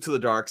turns Luke to the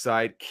dark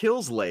side,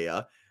 kills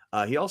Leia.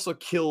 He also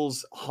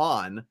kills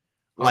Han.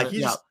 Like,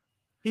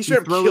 he straight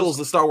up kills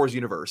the Star Wars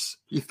universe.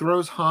 He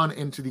throws Han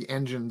into the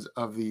engines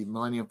of the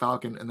Millennium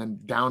Falcon and then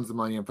downs the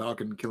Millennium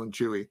Falcon, killing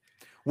Chewie.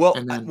 Well,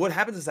 and then, what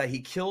happens is that he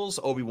kills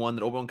Obi-Wan,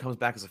 then Obi-Wan comes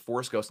back as a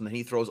Force ghost, and then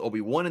he throws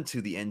Obi-Wan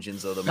into the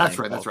engines of the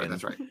Millennium Falcon.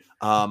 That's right.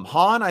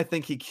 Han, I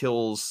think he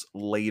kills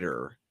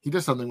later. He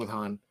does something with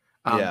Han.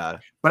 Yeah.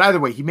 But either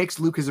way, he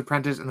makes Luke his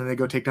apprentice, and then they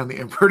go take down the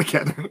Emperor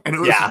together. And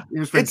it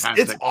was fantastic.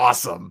 It's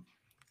awesome.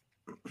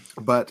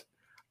 But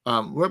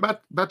we're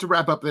about to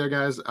wrap up there,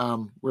 guys.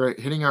 We're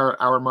hitting our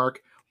hour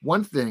mark.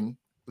 One thing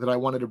that I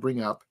wanted to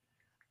bring up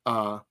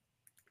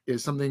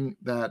is something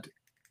that,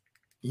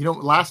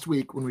 last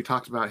week when we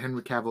talked about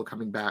Henry Cavill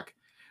coming back,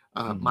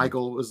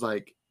 Michael was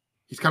like,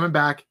 he's coming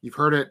back. You've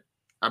heard it.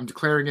 I'm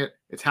declaring it.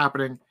 It's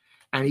happening.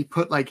 And he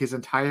put like his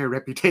entire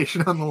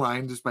reputation on the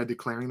line just by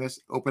declaring this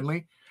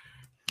openly.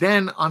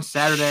 Then on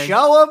Saturday,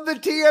 show him the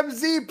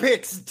TMZ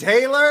pics,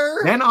 Taylor.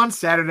 Then on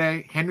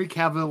Saturday, Henry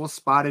Cavill was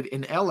spotted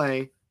in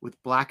LA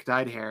with black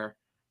dyed hair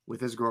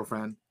with his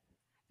girlfriend.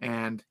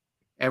 And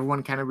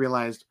everyone kind of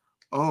realized,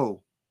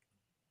 oh,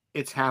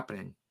 it's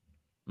happening.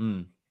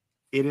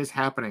 It is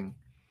happening.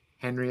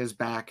 Henry is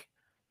back.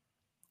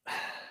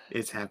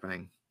 It's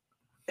happening.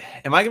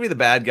 Am I going to be the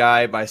bad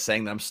guy by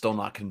saying that I'm still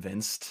not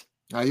convinced?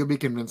 You'll be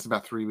convinced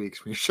about 3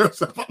 weeks when he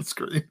shows up on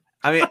screen.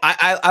 I mean,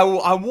 I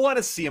want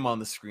to see him on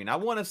the screen. I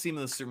want to see him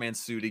in the Superman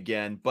suit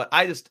again, but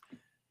I don't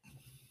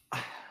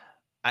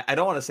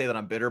want to say that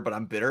I'm bitter, but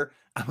I'm bitter.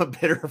 I'm a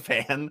bitter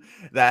fan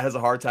that has a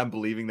hard time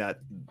believing that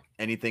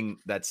anything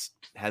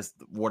has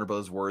Warner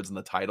Brothers words in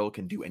the title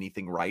can do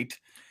anything right.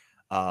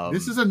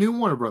 This is a new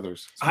Warner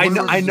Brothers. I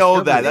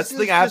know that. That's the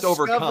thing I have to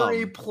overcome.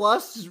 Discovery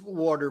plus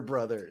Warner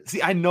Brothers.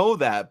 See, I know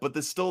that, but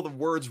there's still the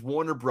words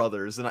Warner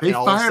Brothers. And they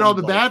fired all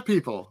the bad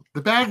people.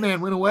 The bad man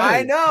went away.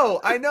 I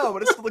know,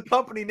 but it's still the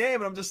company name,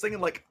 and I'm just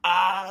thinking like,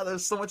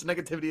 there's so much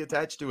negativity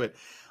attached to it.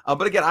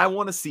 But again, I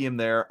want to see him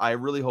there. I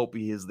really hope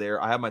he is there.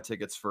 I have my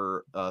tickets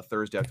for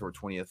Thursday, October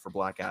 20th for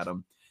Black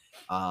Adam.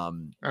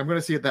 I'm going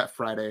to see it that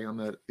Friday on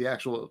the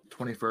actual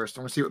 21st.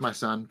 I'm going to see it with my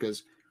son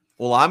because.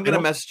 Well, I'm going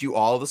to message you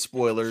all the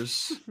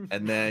spoilers,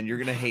 and then you're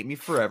going to hate me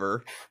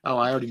forever. Oh,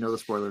 I already know the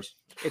spoilers.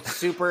 It's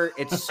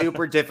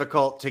super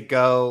difficult to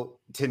go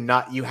to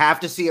not. You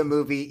have to see a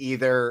movie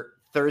either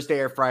Thursday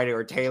or Friday,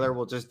 or Taylor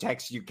will just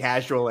text you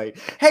casually.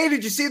 Hey,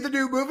 did you see the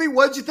new movie?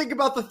 What'd you think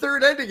about the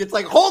third ending? It's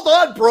like, hold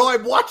on, bro.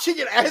 I'm watching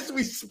it as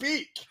we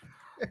speak.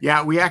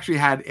 Yeah, we actually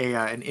had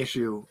an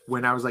issue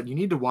when I was like, you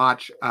need to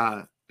watch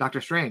Doctor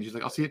Strange. He's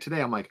like, I'll see it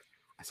today. I'm like,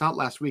 I saw it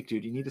last week,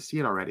 dude. You need to see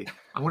it already.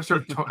 I'm going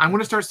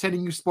to start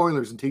sending you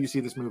spoilers until you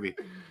see this movie.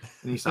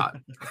 And he saw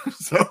it.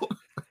 So,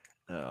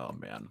 oh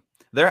man.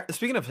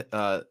 Speaking of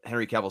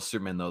Henry Cavill's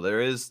Superman, though,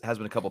 has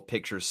been a couple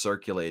pictures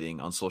circulating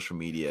on social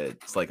media.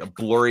 It's like a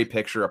blurry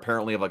picture,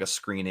 apparently, of like a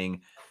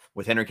screening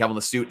with Henry Cavill in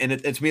the suit, and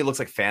to me, it looks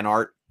like fan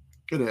art.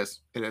 It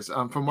is.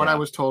 From what I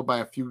was told by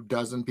a few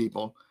dozen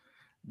people,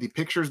 the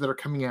pictures that are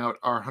coming out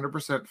are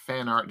 100%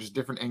 fan art, just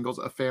different angles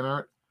of fan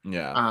art.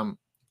 Yeah.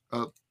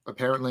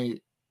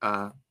 Apparently.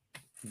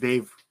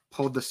 They've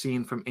pulled the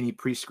scene from any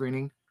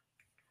pre-screening.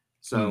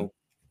 So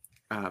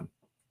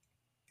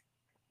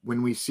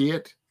when we see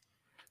it,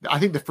 I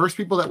think the first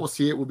people that will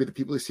see it will be the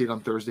people who see it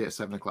on Thursday at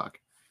 7:00.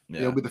 Yeah.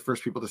 They'll be the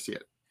first people to see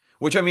it.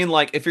 Which, I mean,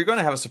 like, if you're going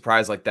to have a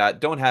surprise like that,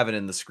 don't have it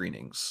in the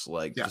screenings.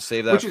 Like, just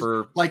save that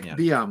for...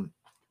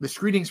 the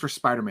screenings for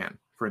Spider-Man,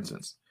 for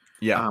instance.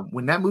 Yeah.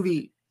 When that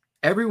movie,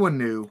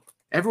 everyone and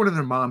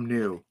their mom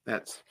knew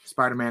that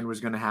Spider-Man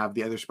was going to have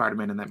the other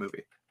Spider-Man in that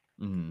movie.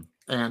 Mm-hmm.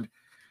 And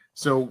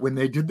so when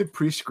they did the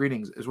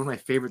pre-screenings, is one of my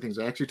favorite things.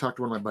 I actually talked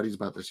to one of my buddies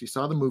about this. He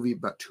saw the movie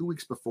about 2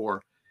 weeks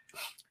before,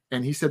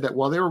 and he said that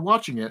while they were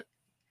watching it,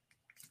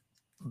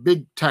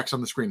 big text on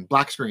the screen,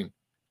 black screen,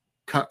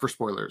 cut for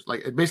spoilers.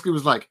 Like, it basically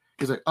was like,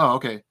 he's like, oh,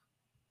 okay.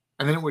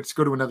 And then it would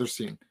go to another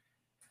scene.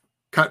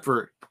 Cut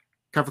for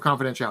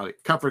confidentiality.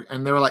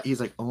 And they were like, he's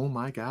like, oh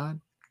my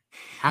God,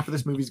 half of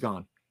this movie's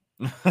gone.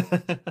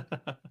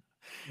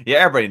 Yeah,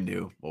 everybody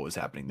knew what was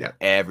happening there.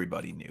 Yeah.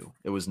 Everybody knew.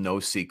 It was no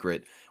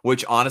secret,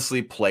 which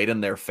honestly played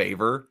in their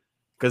favor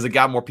because it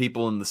got more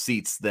people in the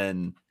seats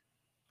than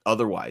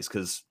otherwise.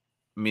 Because,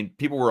 I mean,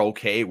 people were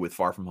okay with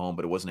Far From Home,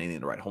 but it wasn't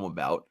anything to write home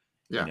about.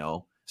 Yeah.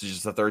 So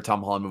just the third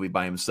Tom Holland movie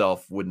by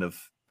himself wouldn't have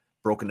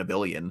broken $1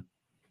 billion.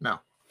 No.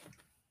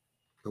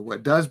 But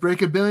what does break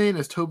 $1 billion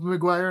is Tobey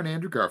Maguire and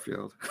Andrew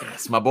Garfield.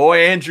 Yes, my boy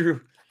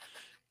Andrew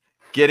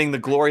getting the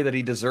glory that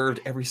he deserved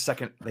every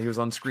second that he was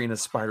on screen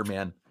as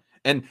Spider-Man.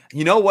 And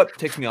you know what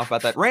ticks me off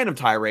about that random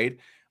tirade?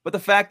 But the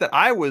fact that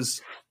I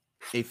was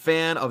a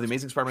fan of the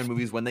Amazing Spider-Man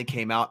movies when they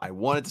came out. I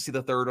wanted to see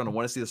the third one. I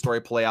wanted to see the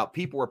story play out.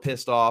 People were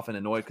pissed off and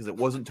annoyed because it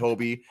wasn't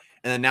Tobey.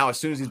 And then now as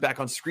soon as he's back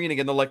on screen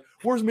again, they're like,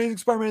 where's Amazing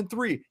Spider-Man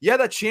 3? You had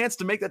that chance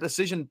to make that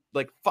decision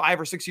like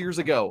 5 or 6 years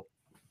ago.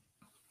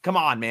 Come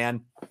on,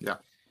 man. Yeah.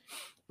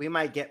 We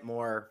might get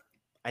more.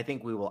 I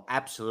think we will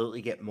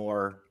absolutely get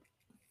more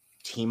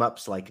team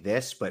ups like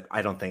this, but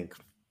I don't think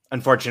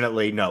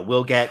Unfortunately, no.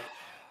 We'll get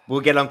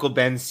Uncle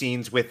Ben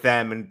scenes with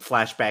them and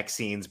flashback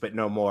scenes, but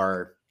no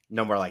more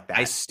like that.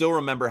 I still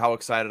remember how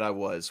excited I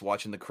was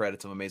watching the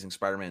credits of Amazing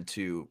Spider-Man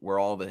 2, where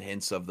all the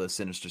hints of the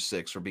Sinister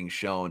Six were being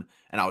shown,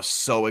 and I was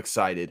so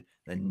excited.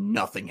 Then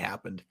nothing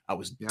happened. I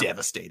was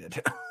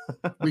devastated.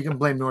 We can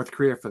blame North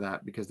Korea for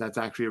that because that's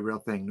actually a real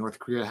thing. North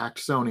Korea hacked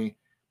Sony,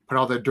 put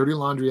all their dirty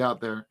laundry out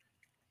there,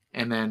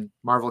 and then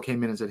Marvel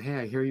came in and said, "Hey,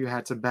 I hear you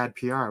had some bad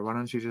PR. Why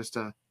don't you just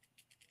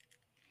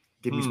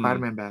give me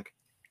Spider-Man back?"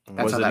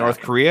 Was it North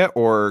Korea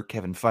or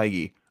Kevin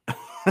Feige?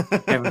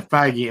 Kevin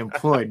Feige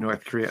employed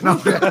North Korea. No,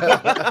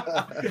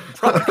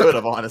 probably could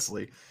have,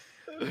 honestly.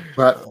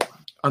 But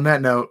on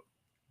that note,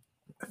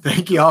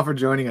 thank you all for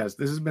joining us.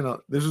 This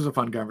was a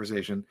fun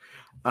conversation.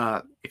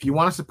 If you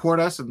want to support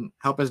us and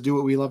help us do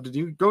what we love to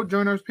do, go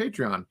join our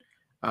Patreon.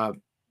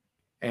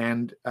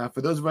 And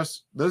for those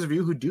of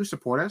you who do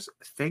support us,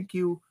 thank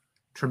you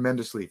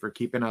tremendously for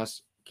keeping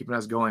us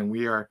going.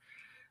 We are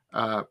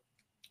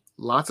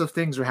lots of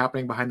things are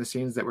happening behind the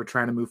scenes that we're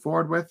trying to move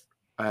forward with.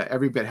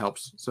 Every bit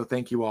helps. So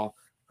thank you all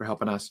for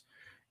helping us.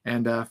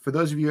 And for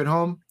those of you at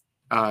home,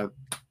 thank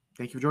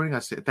you for joining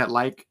us. Hit that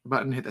like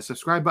button, hit that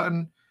subscribe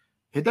button,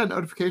 hit that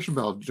notification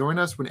bell. Join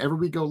us whenever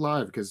we go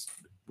live because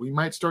we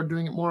might start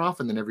doing it more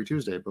often than every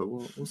Tuesday, but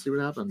we'll see what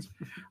happens.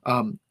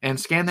 And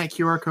scan that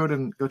QR code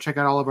and go check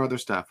out all of our other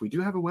stuff. We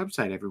do have a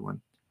website,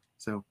 everyone.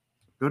 So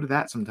go to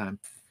that sometime.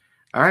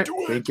 All right.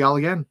 Thank y'all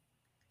again.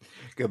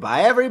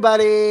 Goodbye,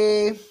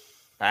 everybody.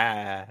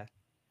 Bye.